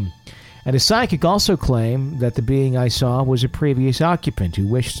very room. And a psychic also claimed that the being I saw was a previous occupant who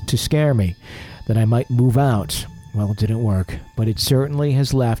wished to scare me, that I might move out. Well, it didn't work, but it certainly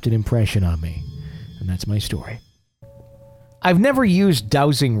has left an impression on me. And that's my story. I've never used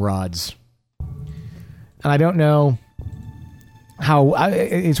dowsing rods. And I don't know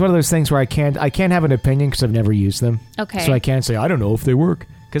it's one of those things where I can't have an opinion because I've never used them. Okay. So I can't say I don't know if they work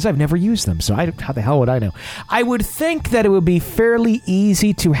because I've never used them. So how the hell would I know? I would think that it would be fairly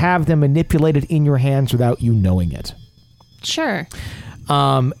easy to have them manipulated in your hands without you knowing it. Sure.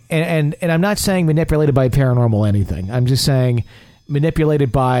 And I'm not saying manipulated by paranormal anything. I'm just saying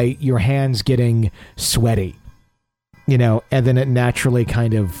manipulated by your hands getting sweaty, and then it naturally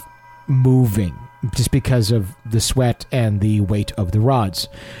kind of moving just because of the sweat and the weight of the rods.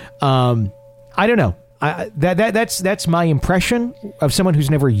 I don't know. That's my impression of someone who's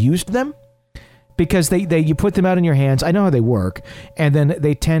never used them, because you put them out in your hands. I know how they work, and then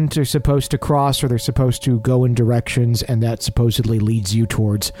they're supposed to cross, or they're supposed to go in directions, and that supposedly leads you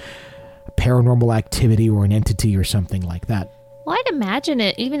towards paranormal activity or an entity or something like that. Well, I'd imagine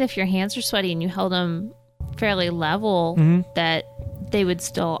it, even if your hands are sweaty and you held them fairly level, that they would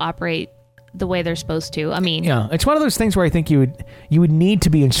still operate the way they're supposed to. I mean, yeah, it's one of those things where I think you would need to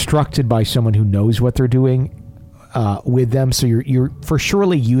be instructed by someone who knows what they're doing with them, so you're for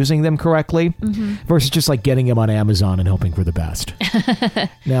surely using them correctly, versus just like getting them on Amazon and hoping for the best.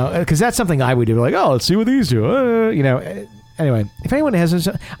 Now, because that's something I would do. Like, oh, let's see what these do. Anyway, if anyone has,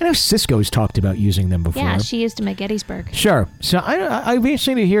 I know Cisco's talked about using them before. Yeah, she used them at Gettysburg. Sure. So I'd be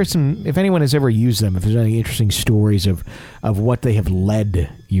interested to hear if anyone has ever used them, if there's any interesting stories of what they have led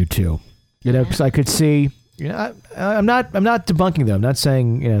you to. Because I could see, I'm not debunking them. I'm not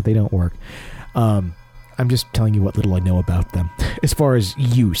saying, they don't work. I'm just telling you what little I know about them as far as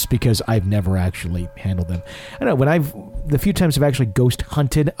use, because I've never actually handled them. I don't know, the few times I've actually ghost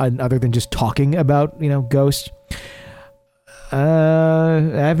hunted, other than just talking about, ghosts,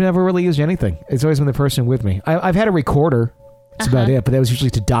 I've never really used anything. It's always been the person with me. I've had a recorder. That's about it, but that was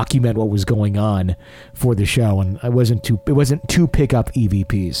usually to document what was going on for the show, and it wasn't to pick up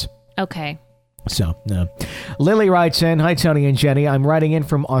EVPs. Okay. So, no. Lily writes in, "Hi, Tony and Jenny. I'm writing in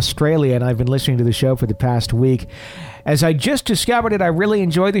from Australia, and I've been listening to the show for the past week. As I just discovered it, I really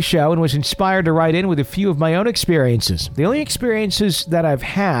enjoy the show and was inspired to write in with a few of my own experiences. The only experiences that I've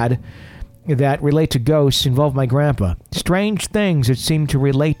had that relate to ghosts involve my grandpa. Strange things that seem to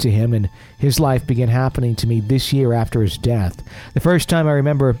relate to him and his life began happening to me this year after his death. The first time I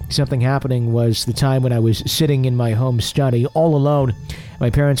remember something happening was the time when I was sitting in my home study all alone.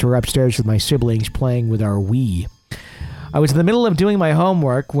 My parents were upstairs with my siblings playing with our Wii. I was in the middle of doing my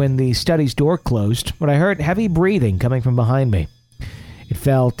homework when the study's door closed, when I heard heavy breathing coming from behind me. It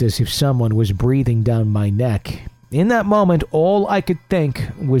felt as if someone was breathing down my neck. In that moment, all I could think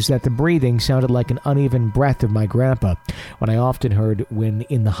was that the breathing sounded like an uneven breath of my grandpa, what I often heard when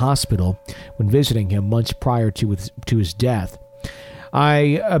in the hospital, when visiting him months prior to his death.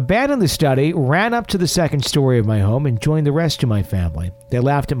 I abandoned the study, ran up to the second story of my home, and joined the rest of my family. They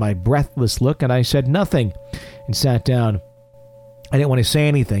laughed at my breathless look, and I said nothing and sat down. I didn't want to say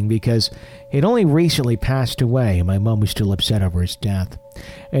anything because he had only recently passed away, and my mom was still upset over his death.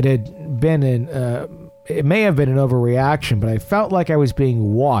 It may have been an overreaction, but I felt like I was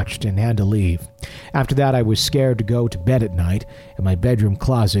being watched and had to leave. After that, I was scared to go to bed at night in my bedroom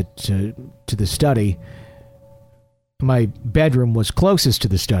closet to the study. My bedroom was closest to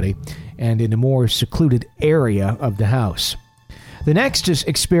the study and in a more secluded area of the house. The next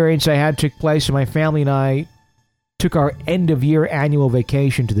experience I had took place when my family and I took our end-of-year annual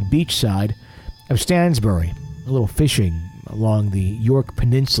vacation to the beach side of Stansbury, a little fishing along the York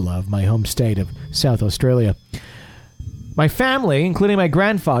Peninsula of my home state of South Australia. My family, including my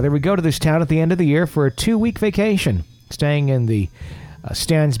grandfather, would go to this town at the end of the year for a 2-week vacation. Staying in the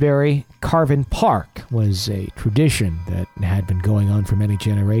Stansbury Carvin Park was a tradition that had been going on for many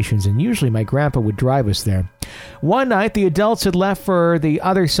generations, and usually my grandpa would drive us there. One night, the adults had left for the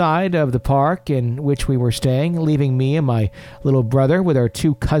other side of the park in which we were staying, leaving me and my little brother with our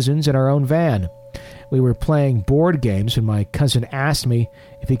 2 cousins in our own van. We were playing board games when my cousin asked me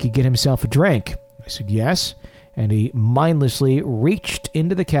if he could get himself a drink. I said yes, and he mindlessly reached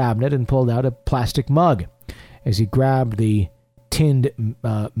into the cabinet and pulled out a plastic mug. As he grabbed the tinned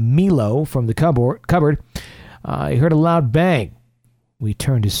Milo from the cupboard, I heard a loud bang. We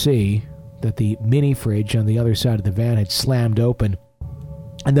turned to see that the mini fridge on the other side of the van had slammed open,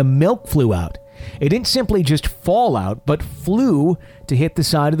 and the milk flew out. It didn't simply just fall out, but flew to hit the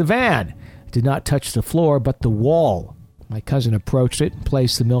side of the van. It did not touch the floor, but the wall. My cousin approached it and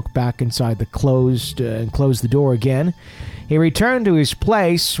placed the milk back inside the closed the door again. He returned to his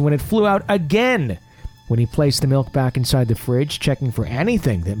place when it flew out again. When he placed the milk back inside the fridge, checking for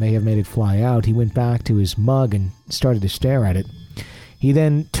anything that may have made it fly out, he went back to his mug and started to stare at it. He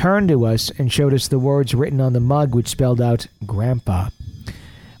then turned to us and showed us the words written on the mug, which spelled out Grandpa.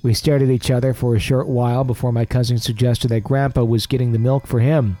 We stared at each other for a short while before my cousin suggested that Grandpa was getting the milk for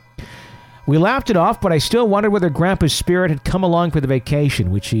him. We laughed it off, but I still wondered whether Grandpa's spirit had come along for the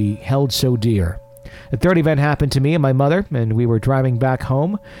vacation, which he held so dear. The third event happened to me and my mother, and we were driving back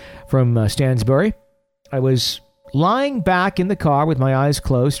home from Stansbury. I was lying back in the car with my eyes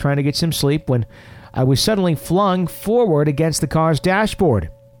closed, trying to get some sleep, when I was suddenly flung forward against the car's dashboard.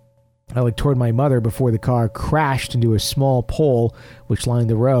 I looked toward my mother before the car crashed into a small pole which lined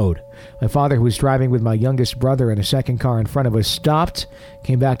the road. My father, who was driving with my youngest brother in a second car in front of us, stopped,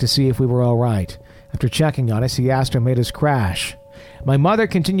 came back to see if we were all right. After checking on us, he asked what made us crash. My mother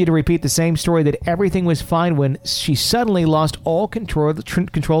continued to repeat the same story, that everything was fine, when she suddenly lost all control of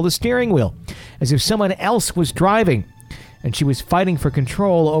the steering wheel, as if someone else was driving, and she was fighting for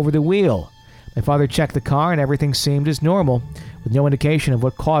control over the wheel. My father checked the car, and everything seemed as normal, with no indication of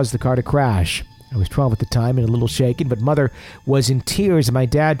what caused the car to crash. I was 12 at the time and a little shaken, but Mother was in tears, and my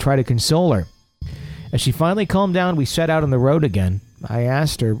dad tried to console her. As she finally calmed down, we set out on the road again. I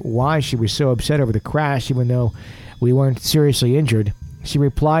asked her why she was so upset over the crash, even though we weren't seriously injured. She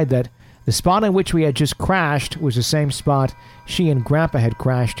replied that the spot on which we had just crashed was the same spot she and Grandpa had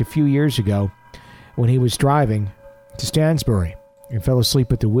crashed a few years ago when he was driving to Stansbury and fell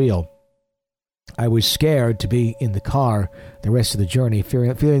asleep at the wheel. I was scared to be in the car the rest of the journey,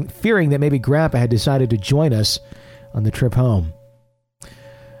 fearing that maybe Grandpa had decided to join us on the trip home.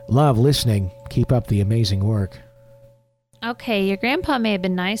 Love listening. Keep up the amazing work. Okay, your grandpa may have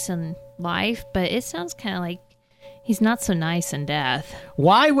been nice in life, but it sounds kind of like he's not so nice in death.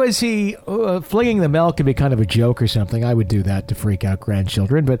 Why was he flinging the milk? Could be kind of a joke or something. I would do that to freak out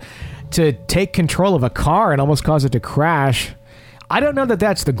grandchildren, but to take control of a car and almost cause it to crash, I don't know that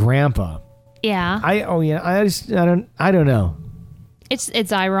that's the grandpa. Yeah. I don't know.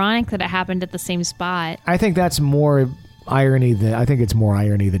 It's ironic that it happened at the same spot. I think that's more irony than it's more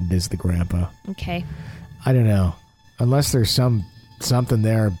irony than it is the grandpa. Okay. I don't know. Unless there's something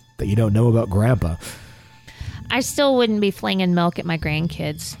there that you don't know about grandpa. I still wouldn't be flinging milk at my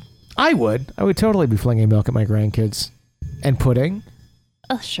grandkids. I would totally be flinging milk at my grandkids. And pudding.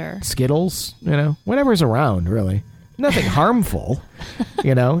 Oh, sure. Skittles, whatever's around, really. Nothing harmful,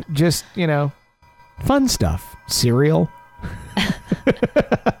 just, fun stuff. Cereal.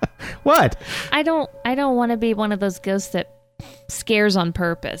 What? I don't want to be one of those ghosts that scares on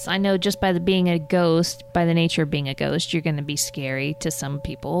purpose. I know just by being a ghost, by the nature of being a ghost, you're going to be scary to some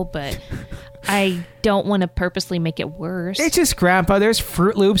people, but I don't want to purposely make it worse. It's just Grandpa. There's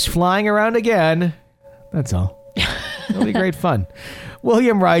Fruit Loops flying around again. That's all. It'll be great fun.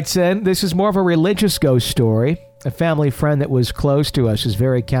 William writes in, this is more of a religious ghost story. A family friend that was close to us is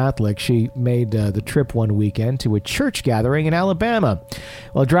very Catholic. She made the trip one weekend to a church gathering in Alabama.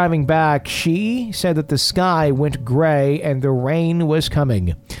 While driving back, she said that the sky went gray and the rain was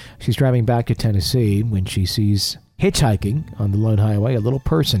coming. She's driving back to Tennessee when she sees hitchhiking on the lone highway a little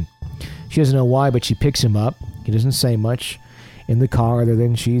person. She doesn't know why, but she picks him up. He doesn't say much in the car other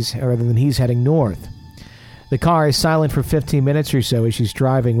than he's heading north. The car is silent for 15 minutes or so as she's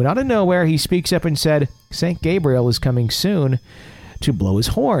driving, when out of nowhere he speaks up and said, St. Gabriel is coming soon to blow his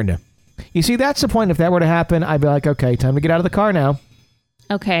horn. You see, that's the point. If that were to happen, I'd be like, okay, time to get out of the car now.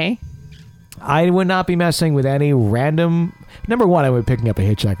 Okay. I would not be messing with any random... Number one, I would be picking up a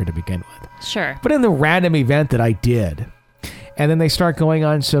hitchhiker to begin with. Sure. But in the random event that I did, and then they start going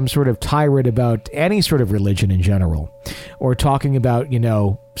on some sort of tirade about any sort of religion in general, or talking about,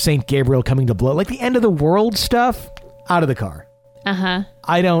 St. Gabriel coming to blow, like the end of the world stuff, out of the car. Uh-huh.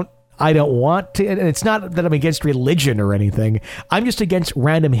 I don't want to, and it's not that I'm against religion or anything. I'm just against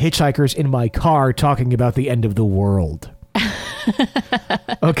random hitchhikers in my car talking about the end of the world.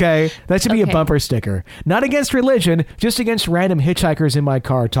 Okay? That should be a bumper sticker. Not against religion, just against random hitchhikers in my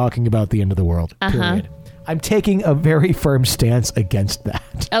car talking about the end of the world. Period. I'm taking a very firm stance against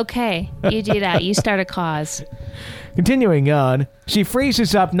that. Okay, you do that. You start a cause. Continuing on, she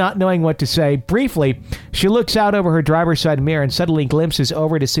freezes up, not knowing what to say. Briefly, she looks out over her driver's side mirror and suddenly glimpses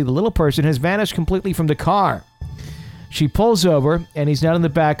over to see the little person has vanished completely from the car. She pulls over, and he's not in the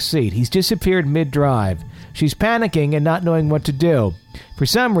back seat. He's disappeared mid-drive. She's panicking and not knowing what to do. For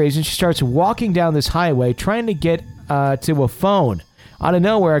some reason, she starts walking down this highway, trying to get to a phone. Out of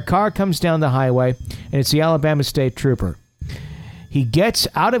nowhere, a car comes down the highway, and it's the Alabama State Trooper. He gets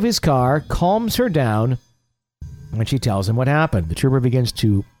out of his car, calms her down, and she tells him what happened. The trooper begins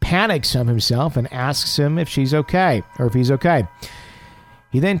to panic some himself and asks him if she's okay, or if he's okay.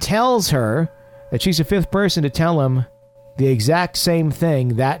 He then tells her that she's the fifth person to tell him the exact same thing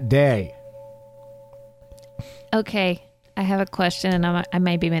that day. Okay, I have a question, and I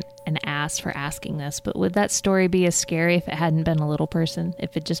might be an ass for asking this, but would that story be as scary if it hadn't been a little person?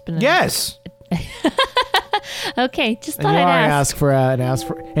 If it just been Yes. Okay, just And thought you I'd are ask.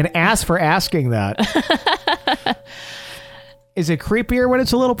 an ass for asking that. Is it creepier when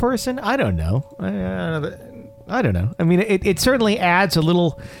it's a little person? I don't know. I don't know. I mean, it certainly adds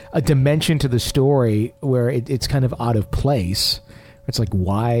a dimension to the story where it's kind of out of place. It's like,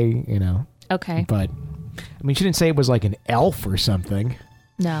 why, Okay. But, I mean, she didn't say it was like an elf or something.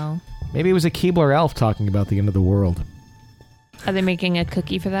 No. Maybe it was a Keebler elf talking about the end of the world. Are they making a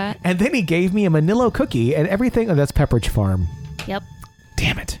cookie for that? And then he gave me a Manilo cookie and everything. Oh, that's Pepperidge Farm. Yep.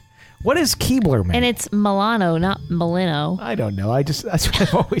 Damn it. What is Keebler, man? And it's Milano, not Malino. I don't know. That's what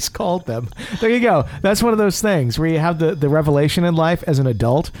I've always called them. There you go. That's one of those things where you have the revelation in life as an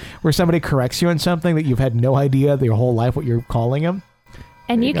adult where somebody corrects you on something that you've had no idea your whole life what you're calling them.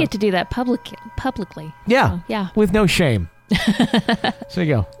 And you get to do that publicly. Yeah. So, yeah. With no shame. So there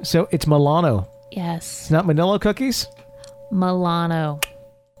you go. So it's Milano. Yes. It's not Manilo cookies? Milano.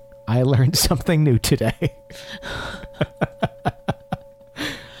 I learned something new today.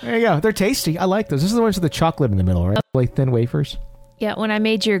 There you go. They're tasty. I like those. This is the ones with the chocolate in the middle, right? Like thin wafers. Yeah, when I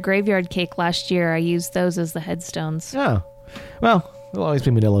made your graveyard cake last year, I used those as the headstones. Oh. Well, it'll always be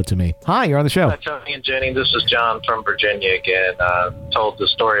Manilo to me. Hi, you're on the show. Hi, Tony and Jenny. This is John from Virginia again. Told the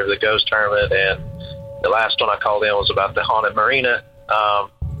story of the ghost tournament, and the last one I called in was about the haunted marina.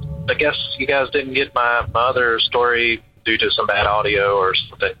 I guess you guys didn't get my other story due to some bad audio or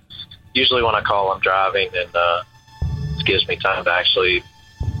something. Usually when I call, I'm driving, and it gives me time to actually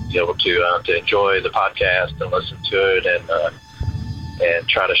be able to enjoy the podcast and listen to it and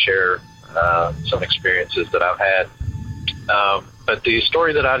try to share some experiences that I've had. But the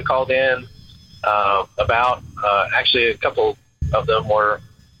story that I'd called in about, actually a couple of them were,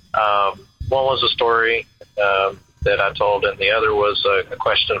 one was a story that I told, and the other was a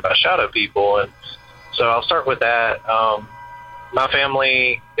question about shadow people. And so I'll start with that. My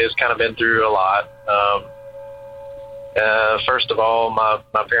family has kind of been through a lot. First of all, my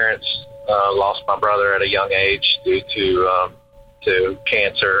parents lost my brother at a young age due to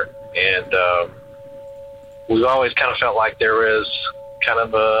cancer, and we've always kind of felt like there was kind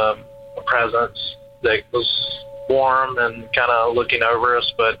of a presence that was warm and kind of looking over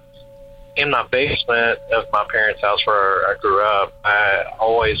us. But in my basement of my parents' house where I grew up, I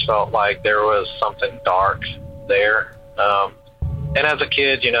always felt like there was something dark there. And as a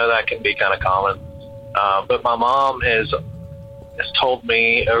kid, that can be kind of common. But my mom has told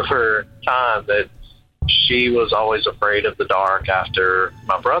me over time that she was always afraid of the dark after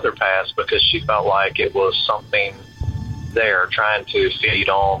my brother passed because she felt like it was something there trying to feed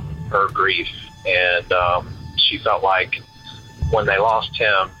on her grief. And she felt like when they lost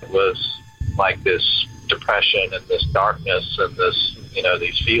him, it was like this depression and this darkness and this,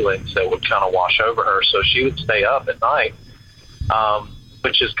 these feelings that would kind of wash over her. So she would stay up at night,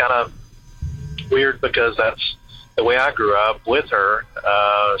 which is kind of weird because that's the way I grew up with her.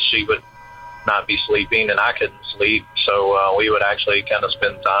 She would not be sleeping and I couldn't sleep. So we would actually kind of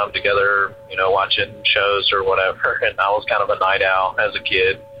spend time together, watching shows or whatever. And I was kind of a night owl as a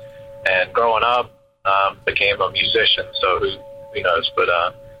kid. And growing up, became a musician. So who knows? But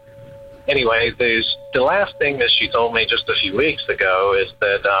anyway, the last thing that she told me just a few weeks ago is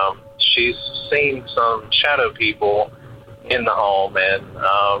that she's seen some shadow people in the home, and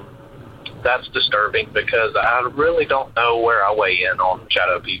that's disturbing because I really don't know where I weigh in on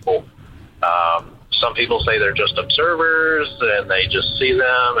shadow people. Some people say they're just observers and they just see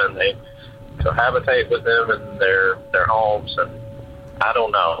them and they cohabitate with them in their homes, and I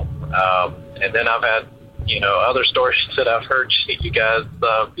don't know. And then I've had other stories that I've heard you guys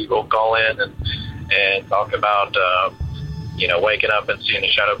people call in and talk about waking up and seeing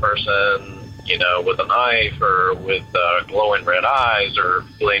a shadow person with a knife or with glowing red eyes or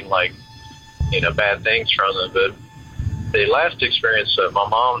feeling like bad things from them. But the last experience that my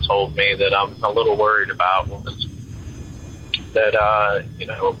mom told me that I'm a little worried about was that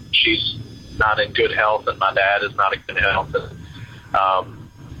she's not in good health and my dad is not in good health, and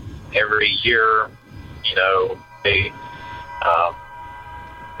every year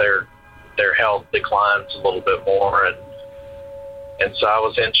their health declines a little bit more, and so I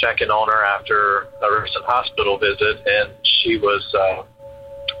was in checking on her after a recent hospital visit, and she was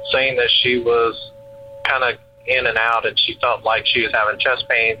saying that she was kind of in and out, and she felt like she was having chest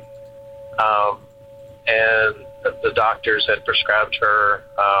pain, and the doctors had prescribed her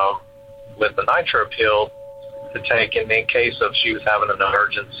with the nitro pill to take in case of she was having an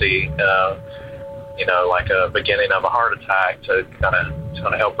emergency, like a beginning of a heart attack, to kind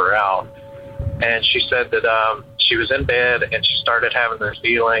of help her out. And she said that she was in bed and she started having this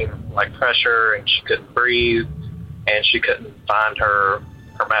feeling like pressure, and she couldn't breathe, and she couldn't find her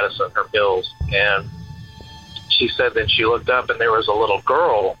medicine, her pills. And she said that she looked up and there was a little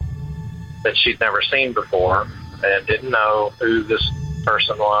girl that she'd never seen before and didn't know who this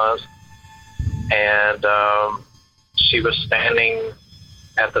person was. And she was standing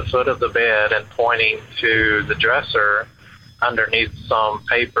at the foot of the bed and pointing to the dresser underneath some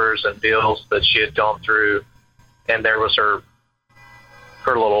papers and bills that she had gone through. And there was her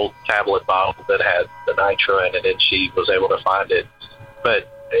little tablet bottle that had the nitro in it, and she was able to find it. But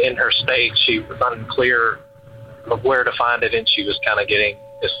in her state, she was unclear of where to find it, and she was kind of getting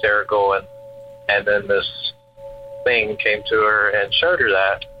hysterical. And then this thing came to her and showed her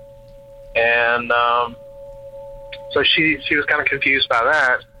that. And so she was kind of confused by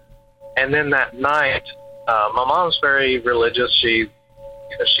that. And then that night, my mom's very religious. She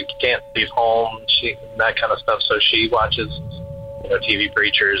can't leave home, that kind of stuff. So she watches, TV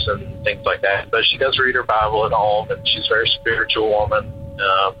preachers and things like that. But she does read her Bible at home, and she's a very spiritual woman.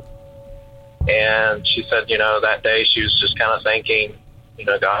 And she said, that day she was just kind of thanking,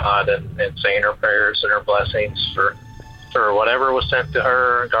 God and saying her prayers and her blessings for whatever was sent to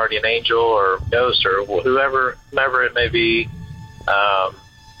her, guardian angel or ghost or whoever it may be,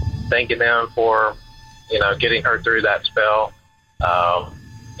 thanking them for, getting her through that spell.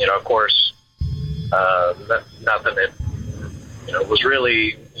 Of course, nothing that, was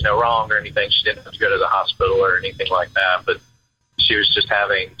really, wrong or anything. She didn't have to go to the hospital or anything like that, but she was just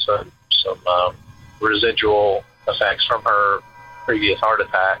having some residual effects from her previous heart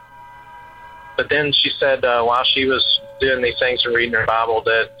attack. But then she said while she was doing these things and reading her Bible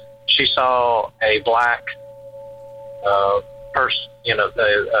that she saw a black person,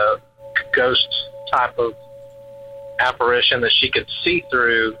 a ghost type of apparition that she could see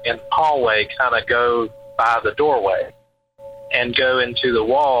through in the hallway kind of go by the doorway and go into the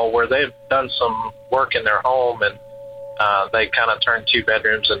wall where they've done some work in their home, and they kind of turned 2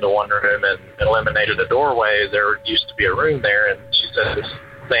 bedrooms into 1 room and eliminated a doorway. There used to be a room there, and she said this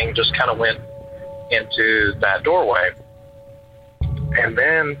thing just kind of went into that doorway. And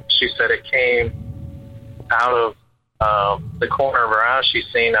then she said it came out of the corner of her eye. She's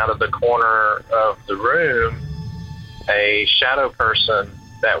seen out of the corner of the room a shadow person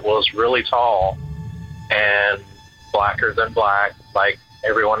that was really tall and blacker than black, like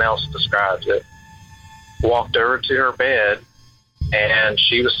everyone else describes it, walked over to her bed, and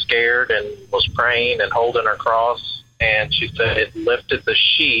she was scared and was praying and holding her cross, and she said it lifted the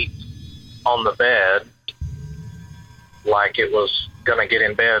sheet on the bed like it was going to get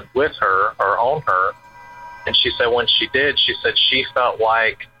in bed with her or on her. And she said when she did, she said she felt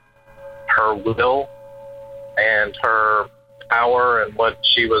like her will and her power and what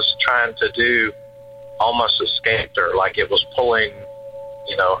she was trying to do almost escaped her, like it was pulling,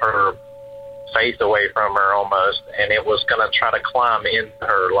 her faith away from her almost, and it was going to try to climb into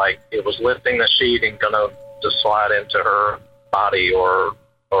her, like it was lifting the sheet and going to just slide into her body or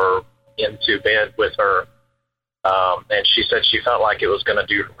into bed with her. And she said she felt like it was going to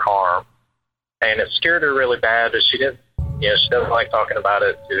do her harm, and it scared her really bad. But she didn't, she doesn't like talking about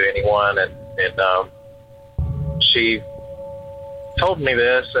it to anyone, and she told me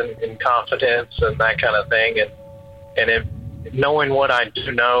this in confidence and that kind of thing, and knowing what I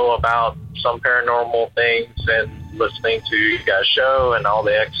do know about some paranormal things and listening to you guys' show and all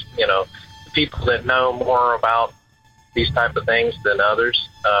the people that know more about these type of things than others,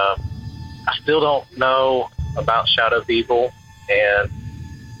 I still don't know about shadow people. And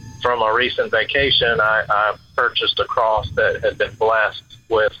from a recent vacation, I purchased a cross that had been blessed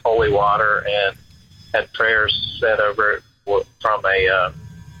with holy water and had prayers said over it from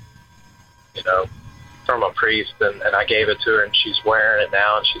a priest, and I gave it to her, and she's wearing it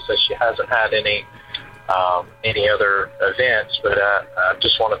now, and she says she hasn't had any other events, but I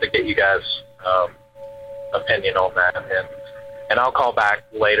just wanted to get you guys' opinion on that, and I'll call back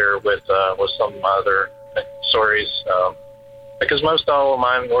later with some other stories, because most all of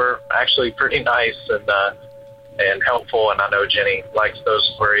mine were actually pretty nice and helpful, and I know Jenny likes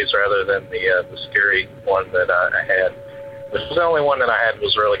those stories rather than the scary one that I had. The only one that I had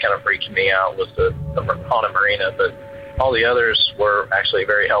was really kind of freaking me out was the haunted marina, but all the others were actually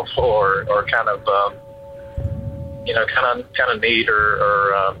very helpful or kind of kind of neat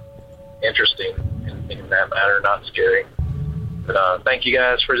or interesting in that matter, not scary. But thank you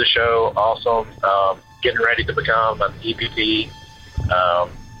guys for the show. Awesome. Getting ready to become an EPP.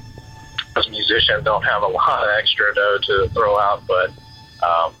 As musicians don't have a lot of extra dough to throw out, but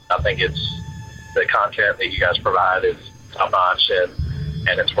I think it's the content that you guys provide is top notch, and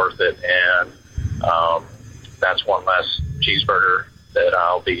it's worth it. And That's one less cheeseburger that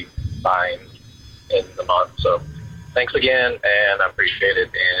I'll be buying in the month. So thanks again, and I appreciate it,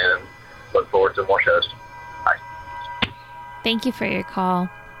 and look forward to more shows. Bye. Thank you for your call.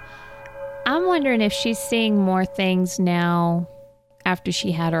 I'm wondering if she's seeing more things now after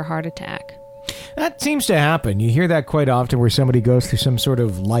she had her heart attack. That seems to happen. You hear that quite often where somebody goes through some sort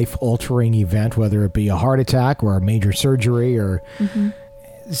of life-altering event, whether it be a heart attack or a major surgery or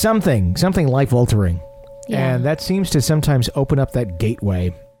something life-altering. Yeah. And that seems to sometimes open up that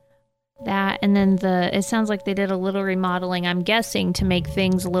gateway. That, and then it sounds like they did a little remodeling, I'm guessing, to make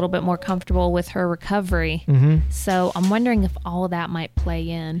things a little bit more comfortable with her recovery. So I'm wondering if all of that might play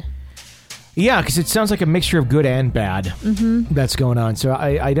in. Yeah, because it sounds like a mixture of good and bad that's going on. So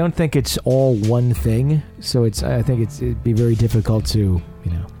I don't think it's all one thing. So I think it'd be very difficult to,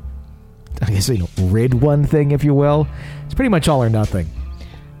 rid one thing, if you will. It's pretty much all or nothing.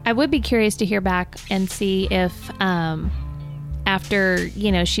 I would be curious to hear back and see if after,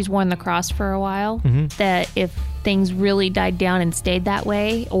 she's worn the cross for a while, that if things really died down and stayed that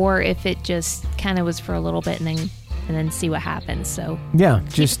way, or if it just kind of was for a little bit and then see what happens. So yeah,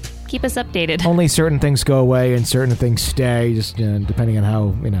 just keep us updated. Only certain things go away and certain things stay, just depending on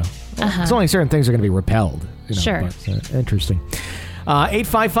how, it's only certain things are going to be repelled. Sure. But, interesting.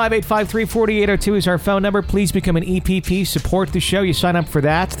 855-853-4802 is our phone number. Please become an EPP. Support the show. You sign up for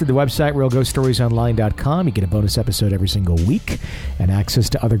that through the website, realghoststoriesonline.com. You get a bonus episode every single week and access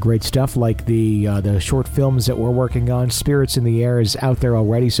to other great stuff like the short films that we're working on. Spirits in the Air is out there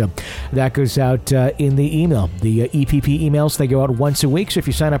already, so that goes out in the email. The EPP emails, they go out once a week, so if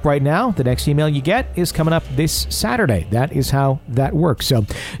you sign up right now, the next email you get is coming up this Saturday. That is how that works. So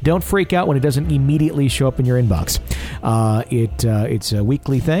don't freak out when it doesn't immediately show up in your inbox. It's a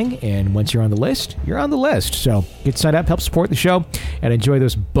weekly thing, and once you're on the list, you're on the list. So get signed up, help support the show, and enjoy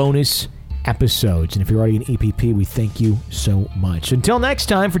those bonus episodes. And if you're already an EPP, we thank you so much. Until next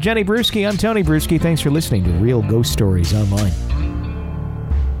time, for Jenny Brewski, I'm Tony Brewski. Thanks for listening to Real Ghost Stories Online.